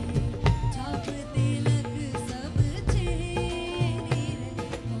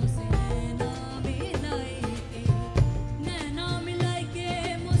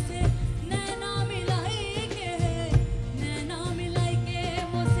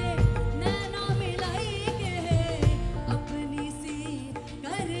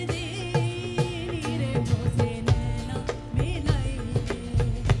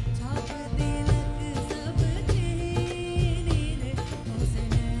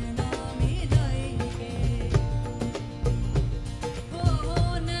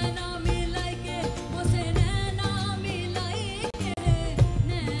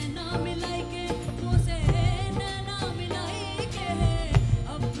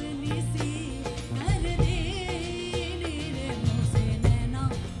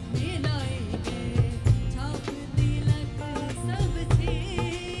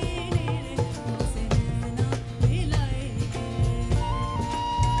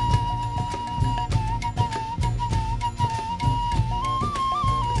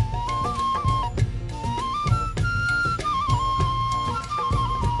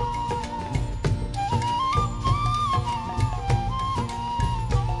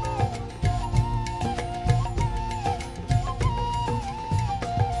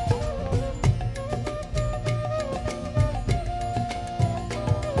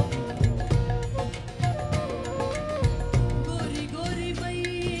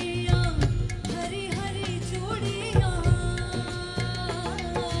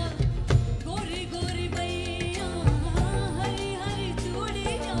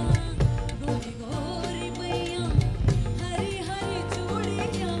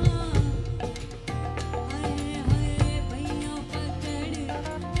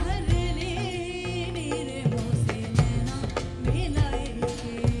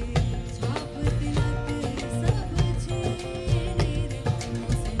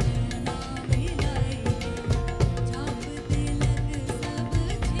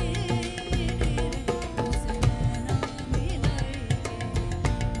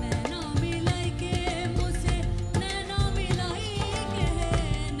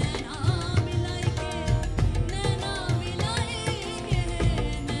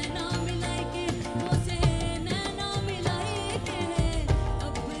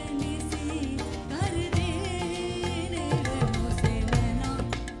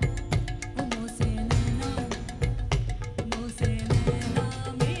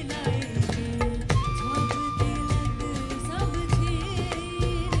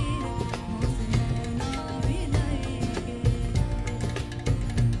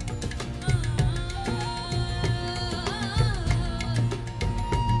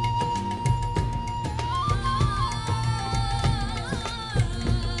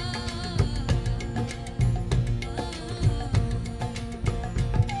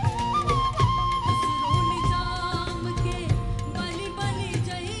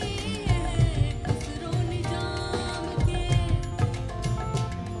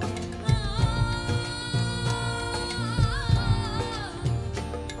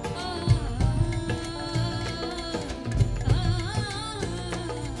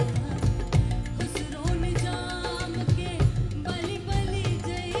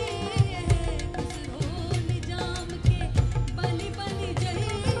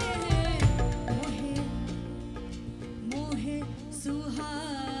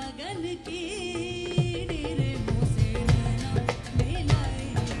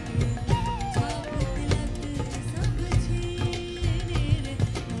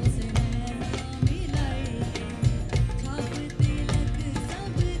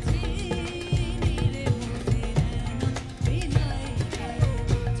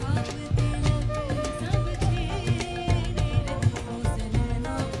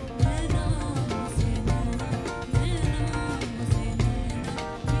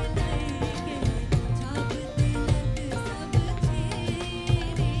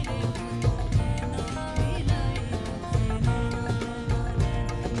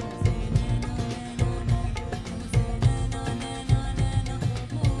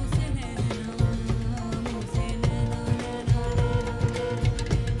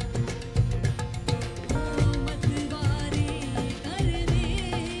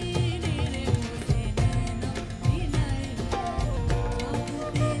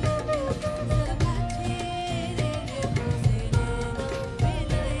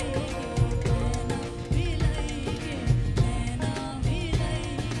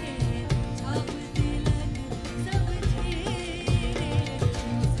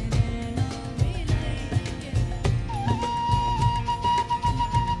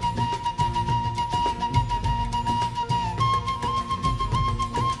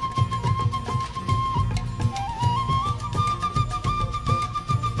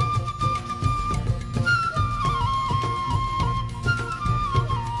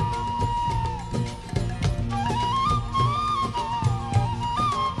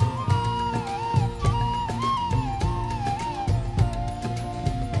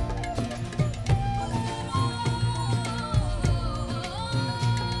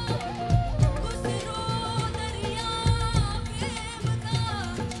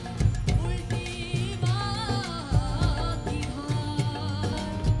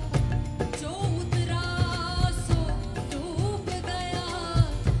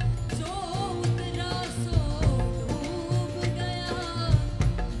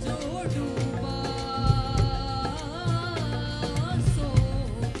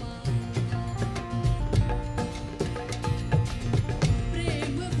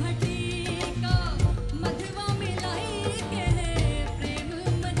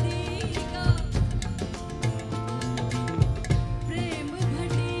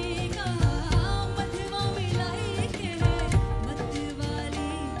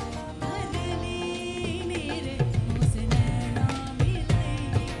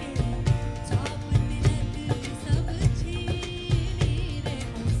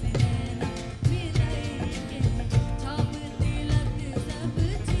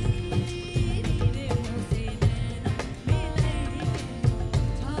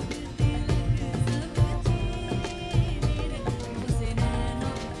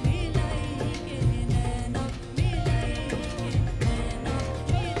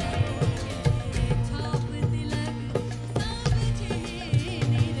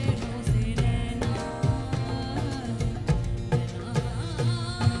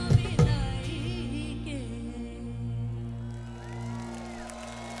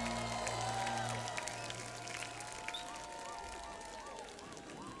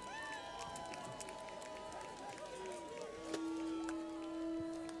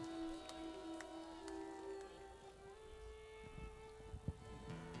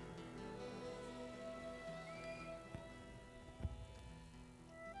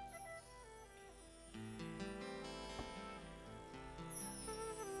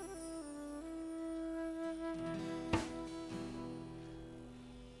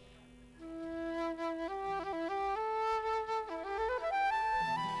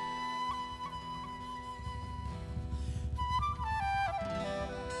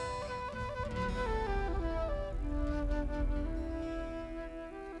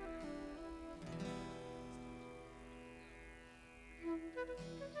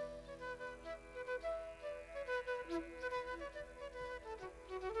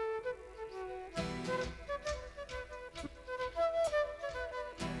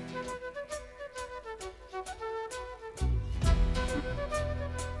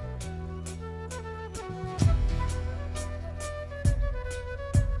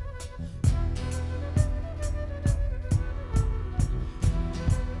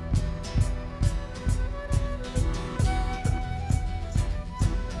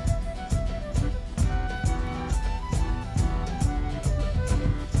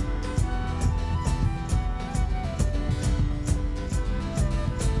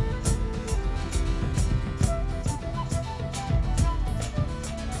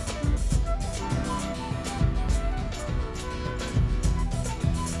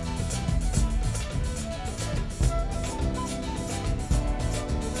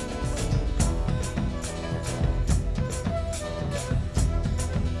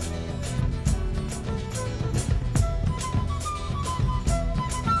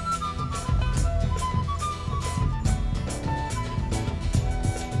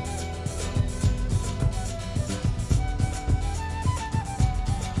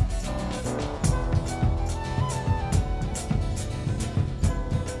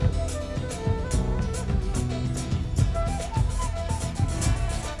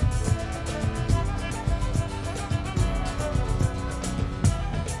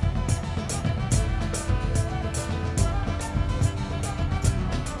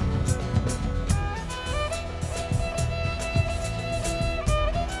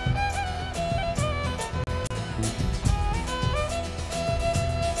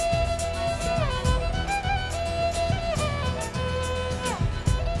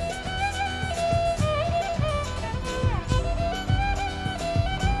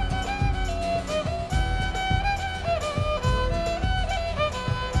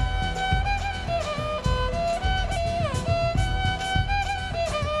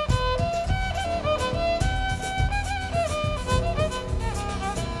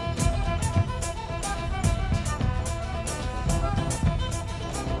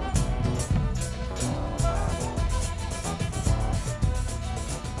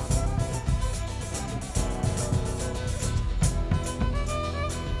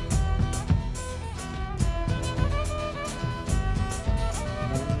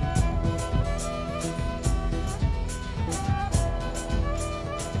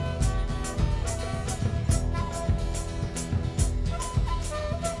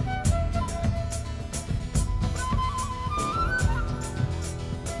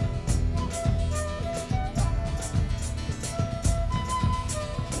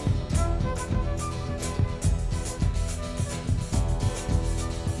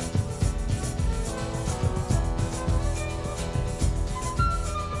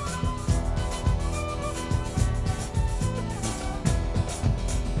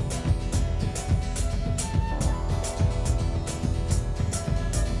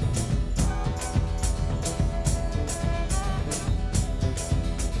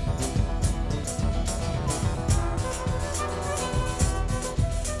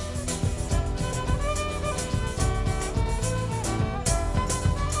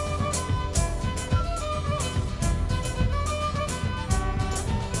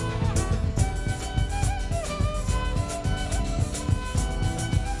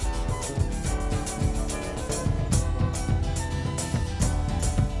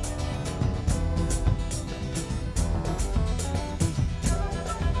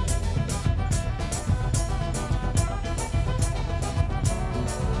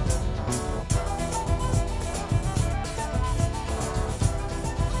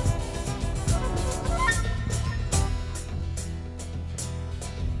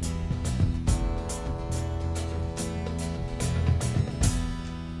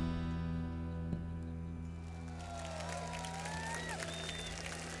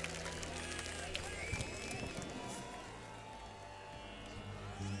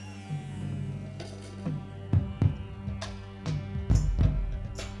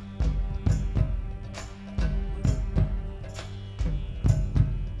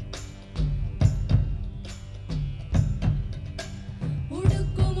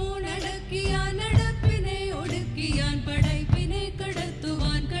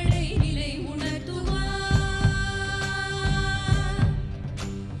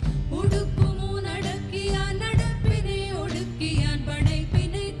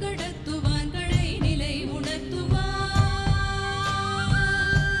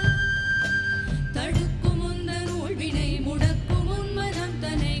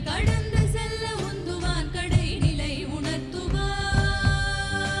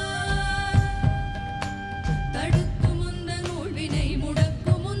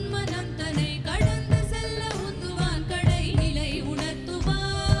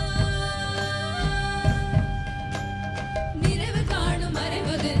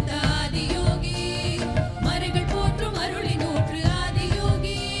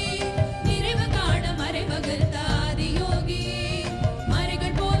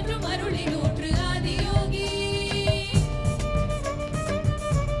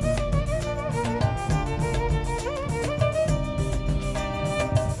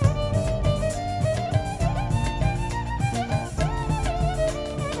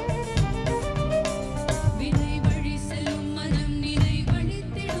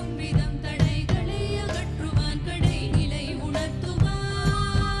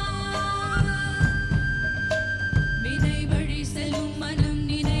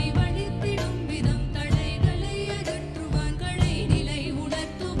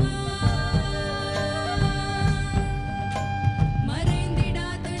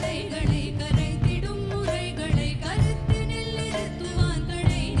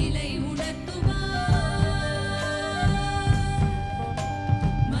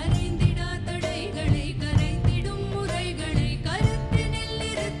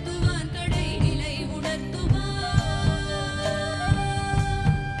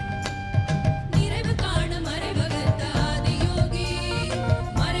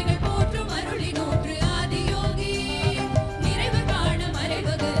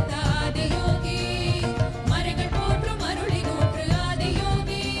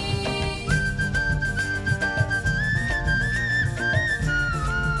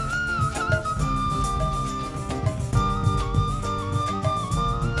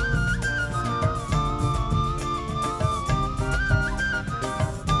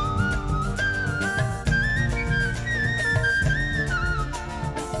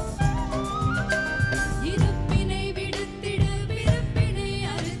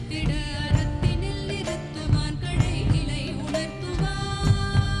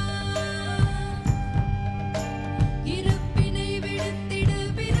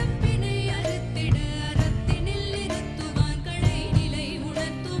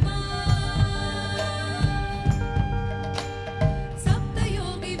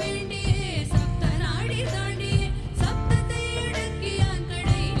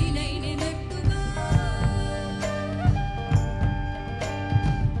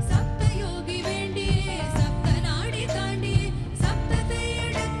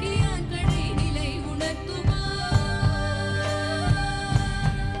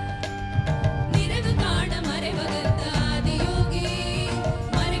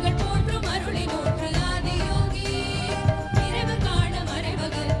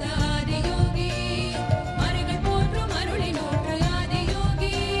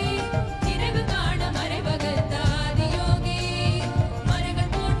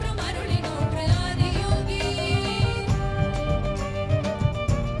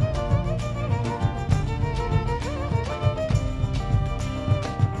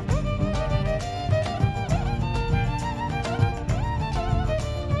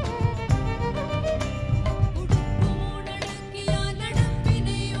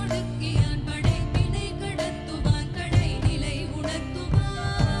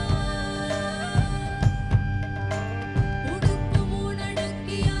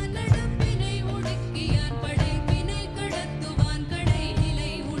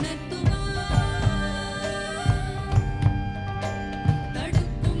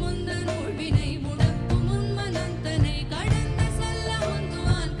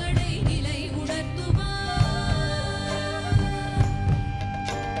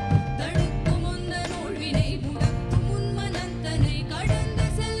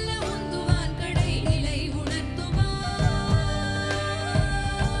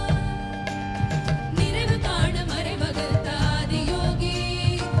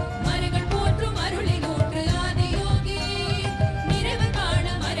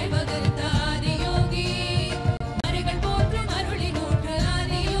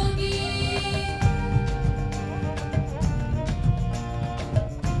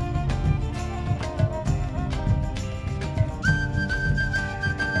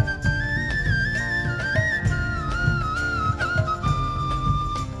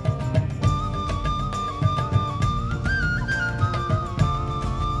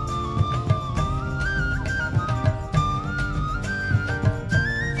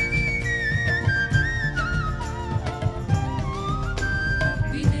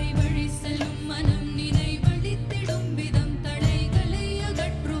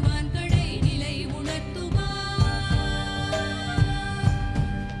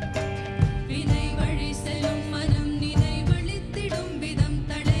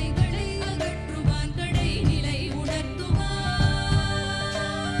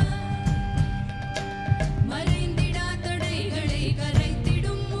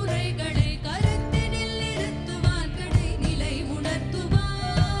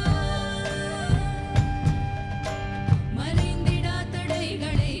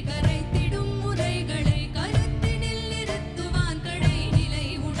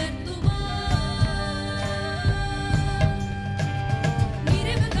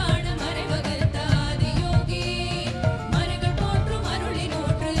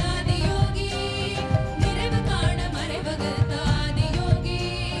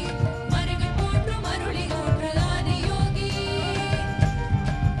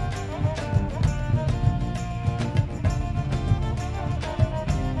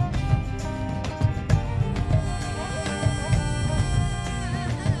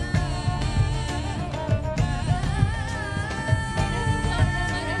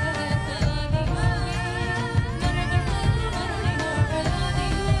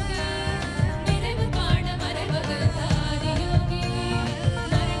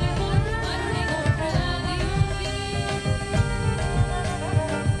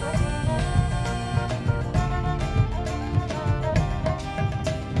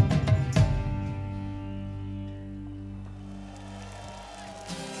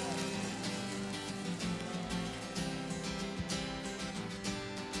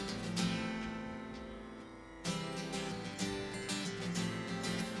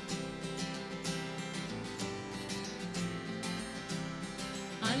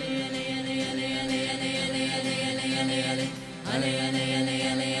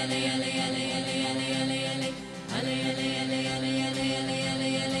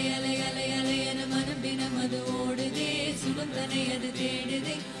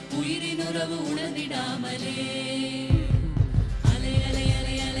உயிரினுறவு உணர்ந்திடாமலே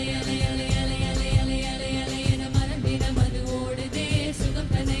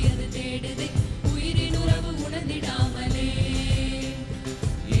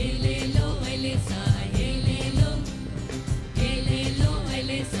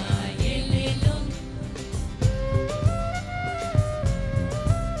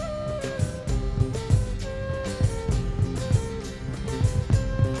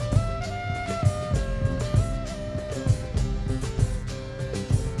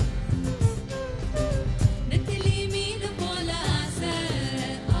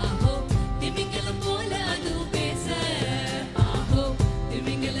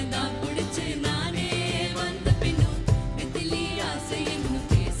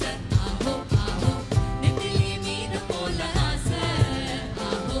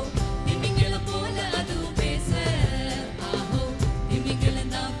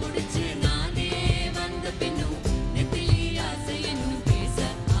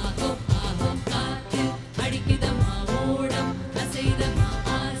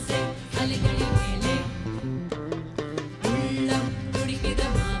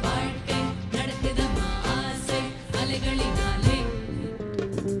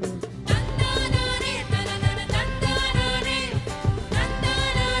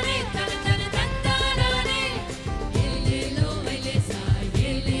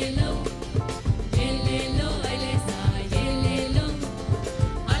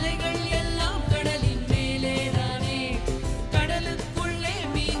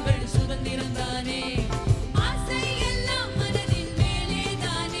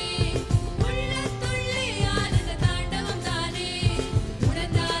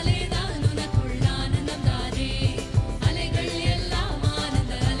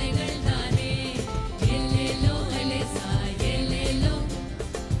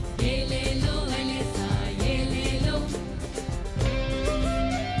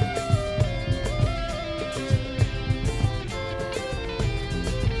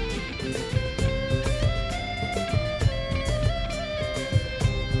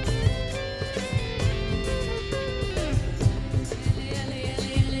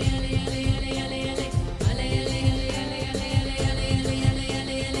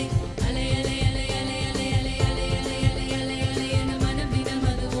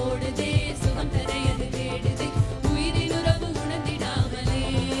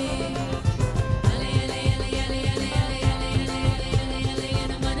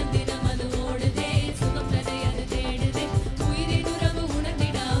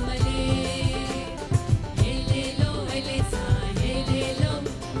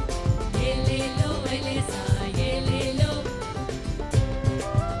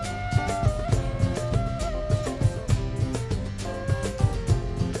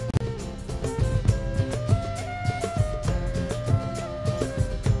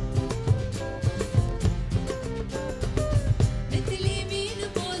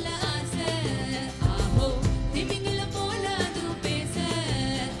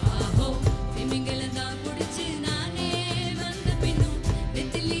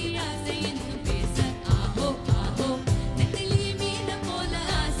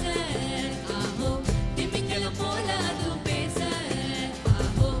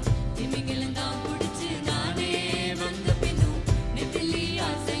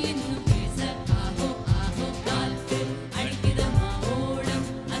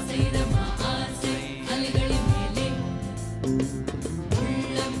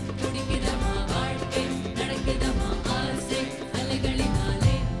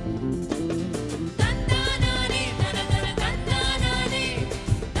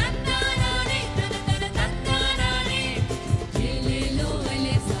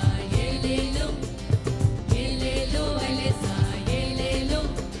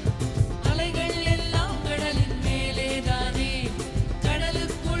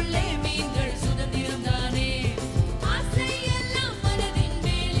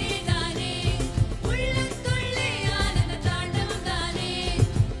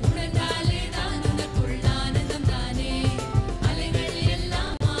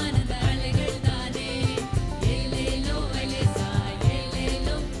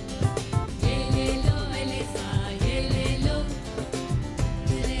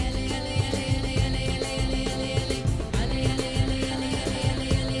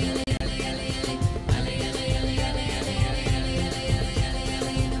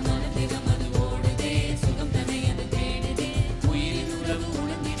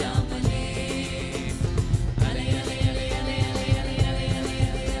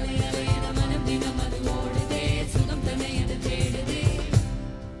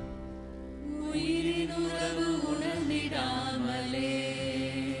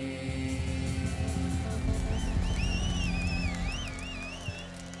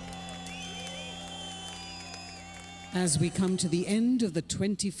As we come to the end of the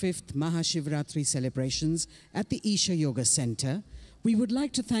 25th MahaShivRatri celebrations at the Isha Yoga Center, we would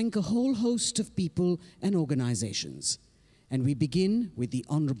like to thank a whole host of people and organizations. And we begin with the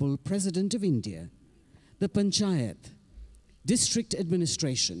Honorable President of India, the Panchayat, District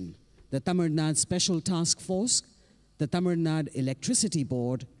Administration, the Tamil Nadu Special Task Force, the Tamil Nadu Electricity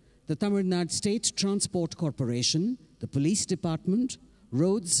Board, the Tamil Nadu State Transport Corporation, the Police Department,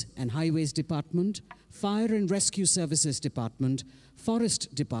 Roads and Highways Department, Fire and Rescue Services Department, Forest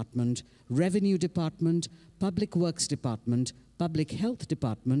Department, Revenue Department, Public Works Department, Public Health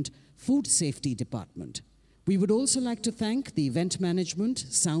Department, Food Safety Department. We would also like to thank the event management,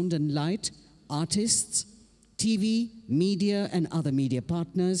 sound and light, artists, TV, media and other media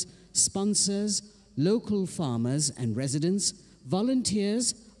partners, sponsors, local farmers and residents, volunteers,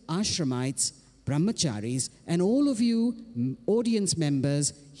 ashramites, brahmacharis, and all of you audience members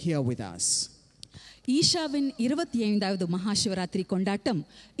here with us. ஈஷாவின் 25வது Mahashivratri கொண்டாட்டம்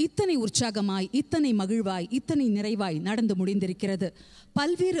இத்தனை உற்சாகமாய், இத்தனை மகிழ்வாய், இத்தனை நிறைவாய் நடந்து முடிந்திருக்கிறது.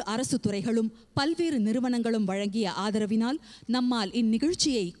 பல்வேறு அரசு துறைகளும் பல்வேறு நிறுவனங்களும் வழங்கிய ஆதரவினால் நம்மால்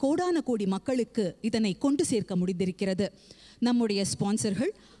இந்நிகழ்ச்சியை கோடான கோடி மக்களுக்கு இதனை கொண்டு சேர்க்க முடிந்திருக்கிறது. நம்முடைய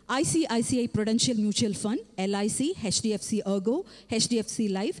ஸ்பான்சர்கள் ICICI Prudential Mutual Fund, LIC, HDFC Ergo, HDFC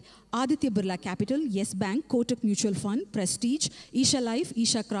Life, Aditya Birla Capital, Yes Bank, Kotak Mutual Fund, Prestige, Isha Life,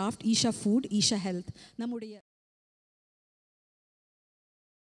 Isha Craft, Isha Food, Isha Health. நம்முடைய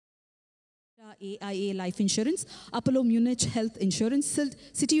AIA Life Insurance, Apollo Munich Health Insurance,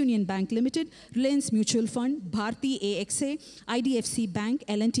 City Union Bank Limited, Reliance Mutual Fund, Bharti AXA, IDFC Bank,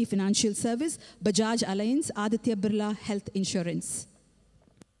 L&T Financial Service, Bajaj Alliance, Aditya Birla Health Insurance.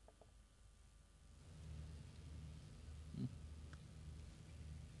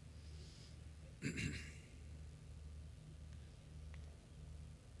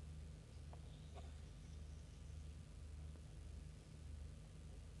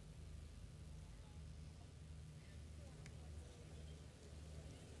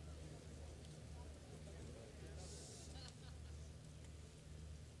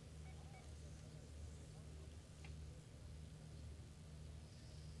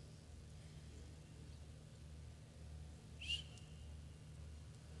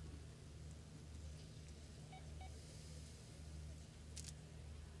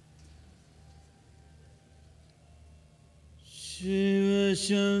 Shiva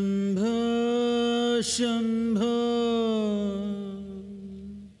Shambho Shambho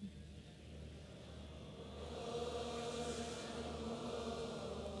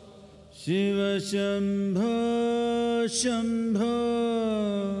Shiva Shambho Shambho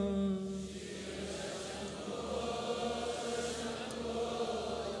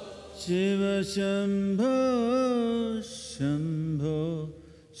Shiva Shambho Shambho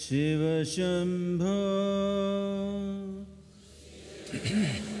Shiva Shambho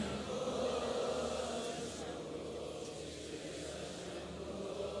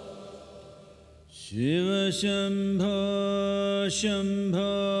Shiva Shambho Shambho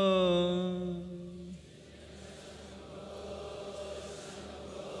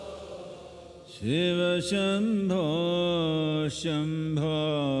Shiva Shambho Shambho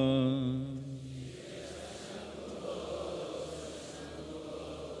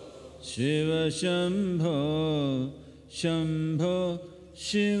Shiva Shambho Shambho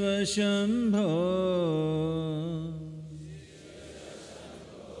Shiva Shambho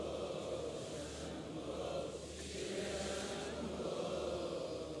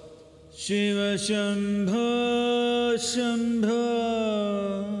Shiva Shambho Shambho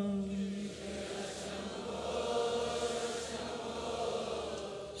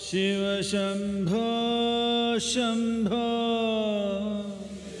Shiva Shambho Shambho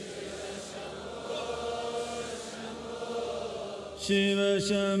Shiva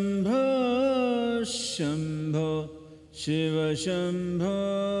Shambho Shambho Shiva Shambho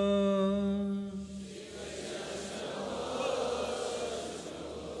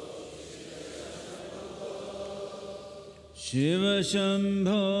Shiva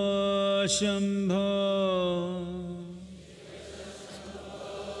Shambho Shambho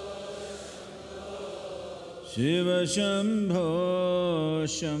Shiva Shambho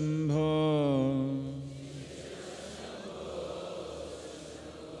Shambho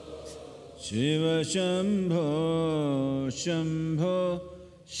Shiva Shambho Shambho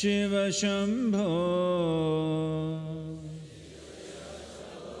Shiva Shambho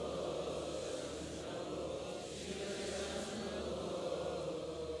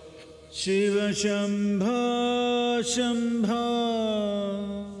Shiva Shambho Shambho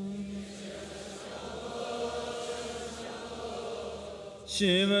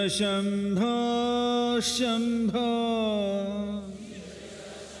Shiva Shambho Shambho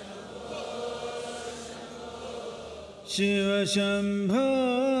Shiva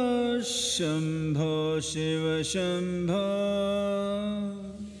Shambho Shambho Shiva Shambho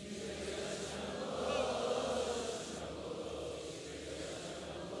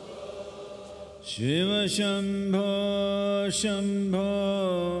Shiva Shambho Shambho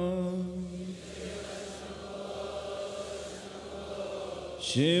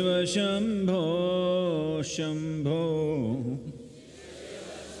Shiva Shambho Shambho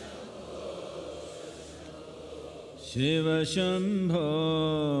Shiva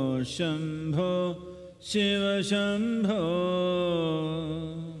Shambho Shambho Shiva Shambho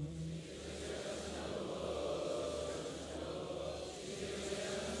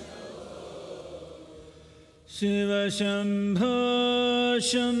Shiva Shambho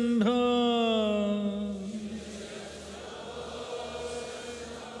Shambho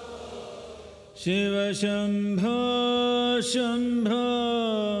Shiva Shambho Shambho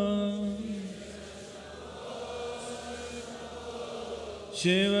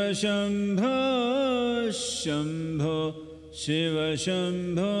Shiva Shambho Shambho Shiva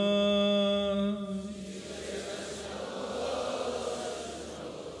Shambho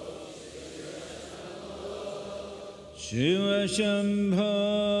Shiva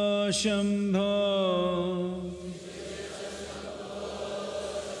Shambho Shambho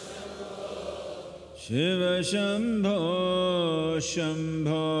Shiva Shambho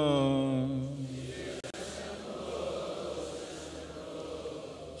Shambho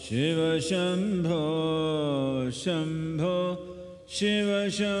Shiva Shambho Shambho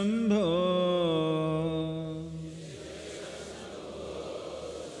Shiva Shambho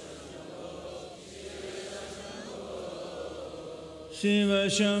Shiva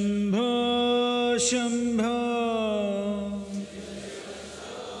Shambho Shambho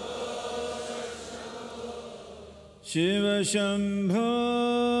Shiva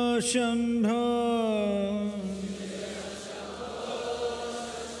Shambho Shambho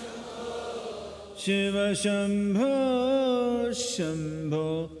Shiva Shambho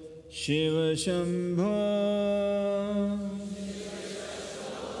Shambho Shiva Shambho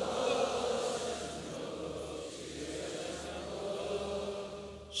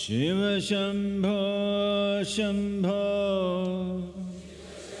Shiva Shambho Shambho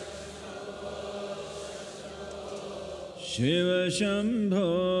Shiva Shambho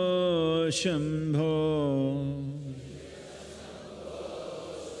Shambho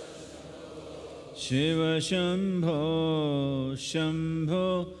Shiva Shambho Shambho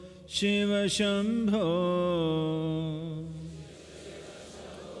Shiva Shambho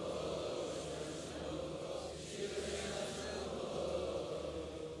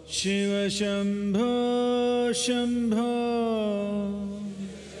Shiva Shambho Shambho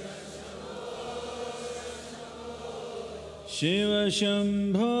Shiva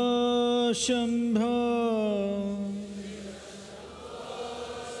Shambho Shambho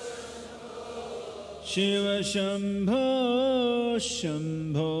Shiva Shambho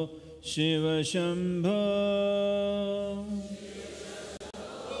Shambho Shiva Shambho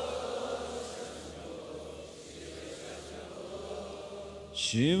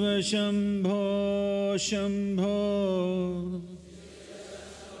Shiva Shambho Shambho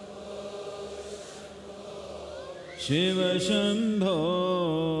Shiva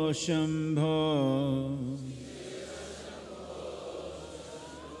Shambho Shambho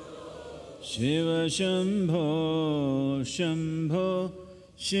Shiva Shambho Shambho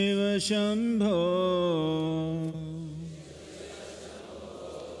Shiva Shambho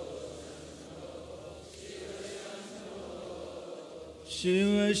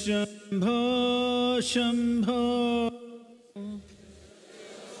Shiva Shambho Shambho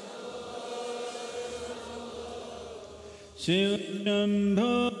Shiva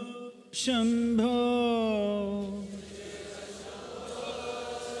Shambho Shambho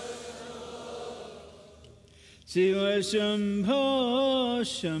Shiva Shambho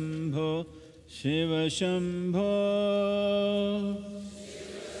Shambho Shiva Shambho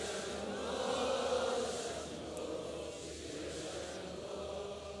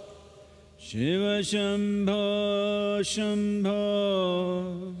Shiva Shambho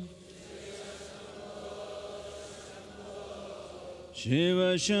Shambho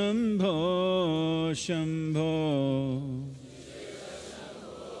Shiva Shambho Shambho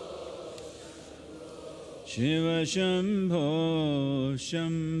Shiva Shambho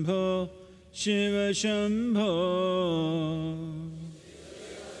Shambho Shiva Shambho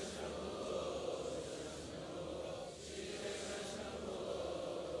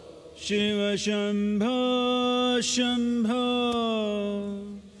Shiva Shambho Shambho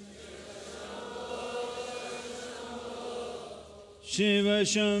Shiva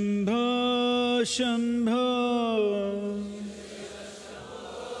Shambho Shambho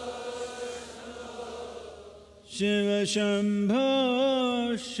Shiva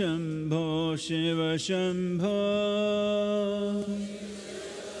Shambho Shambho Shiva Shambho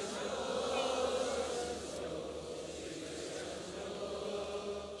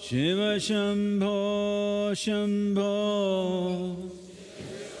Shiva Shambho Shambho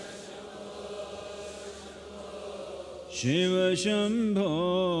Shiva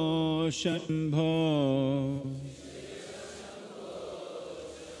Shambho Shambho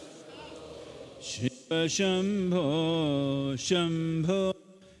Shiva Shambho Shambho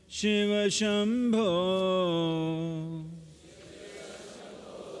Shiva Shambho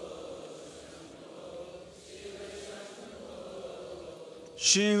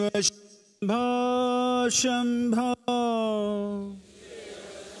Shiva Shambho Shambho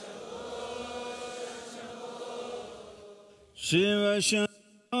Shiva Shambho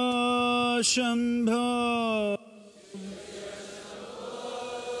Shambho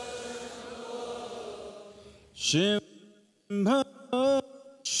Shiva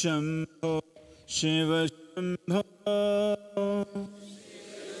Shambho Shiva Shambho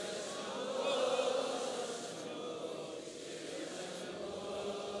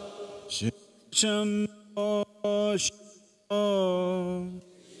Shiva Shambho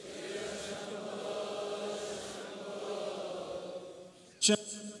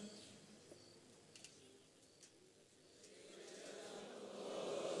Shambho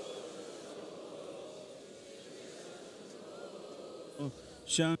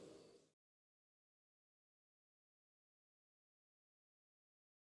Shambho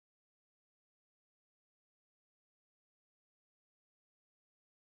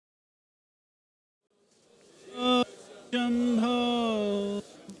Shambho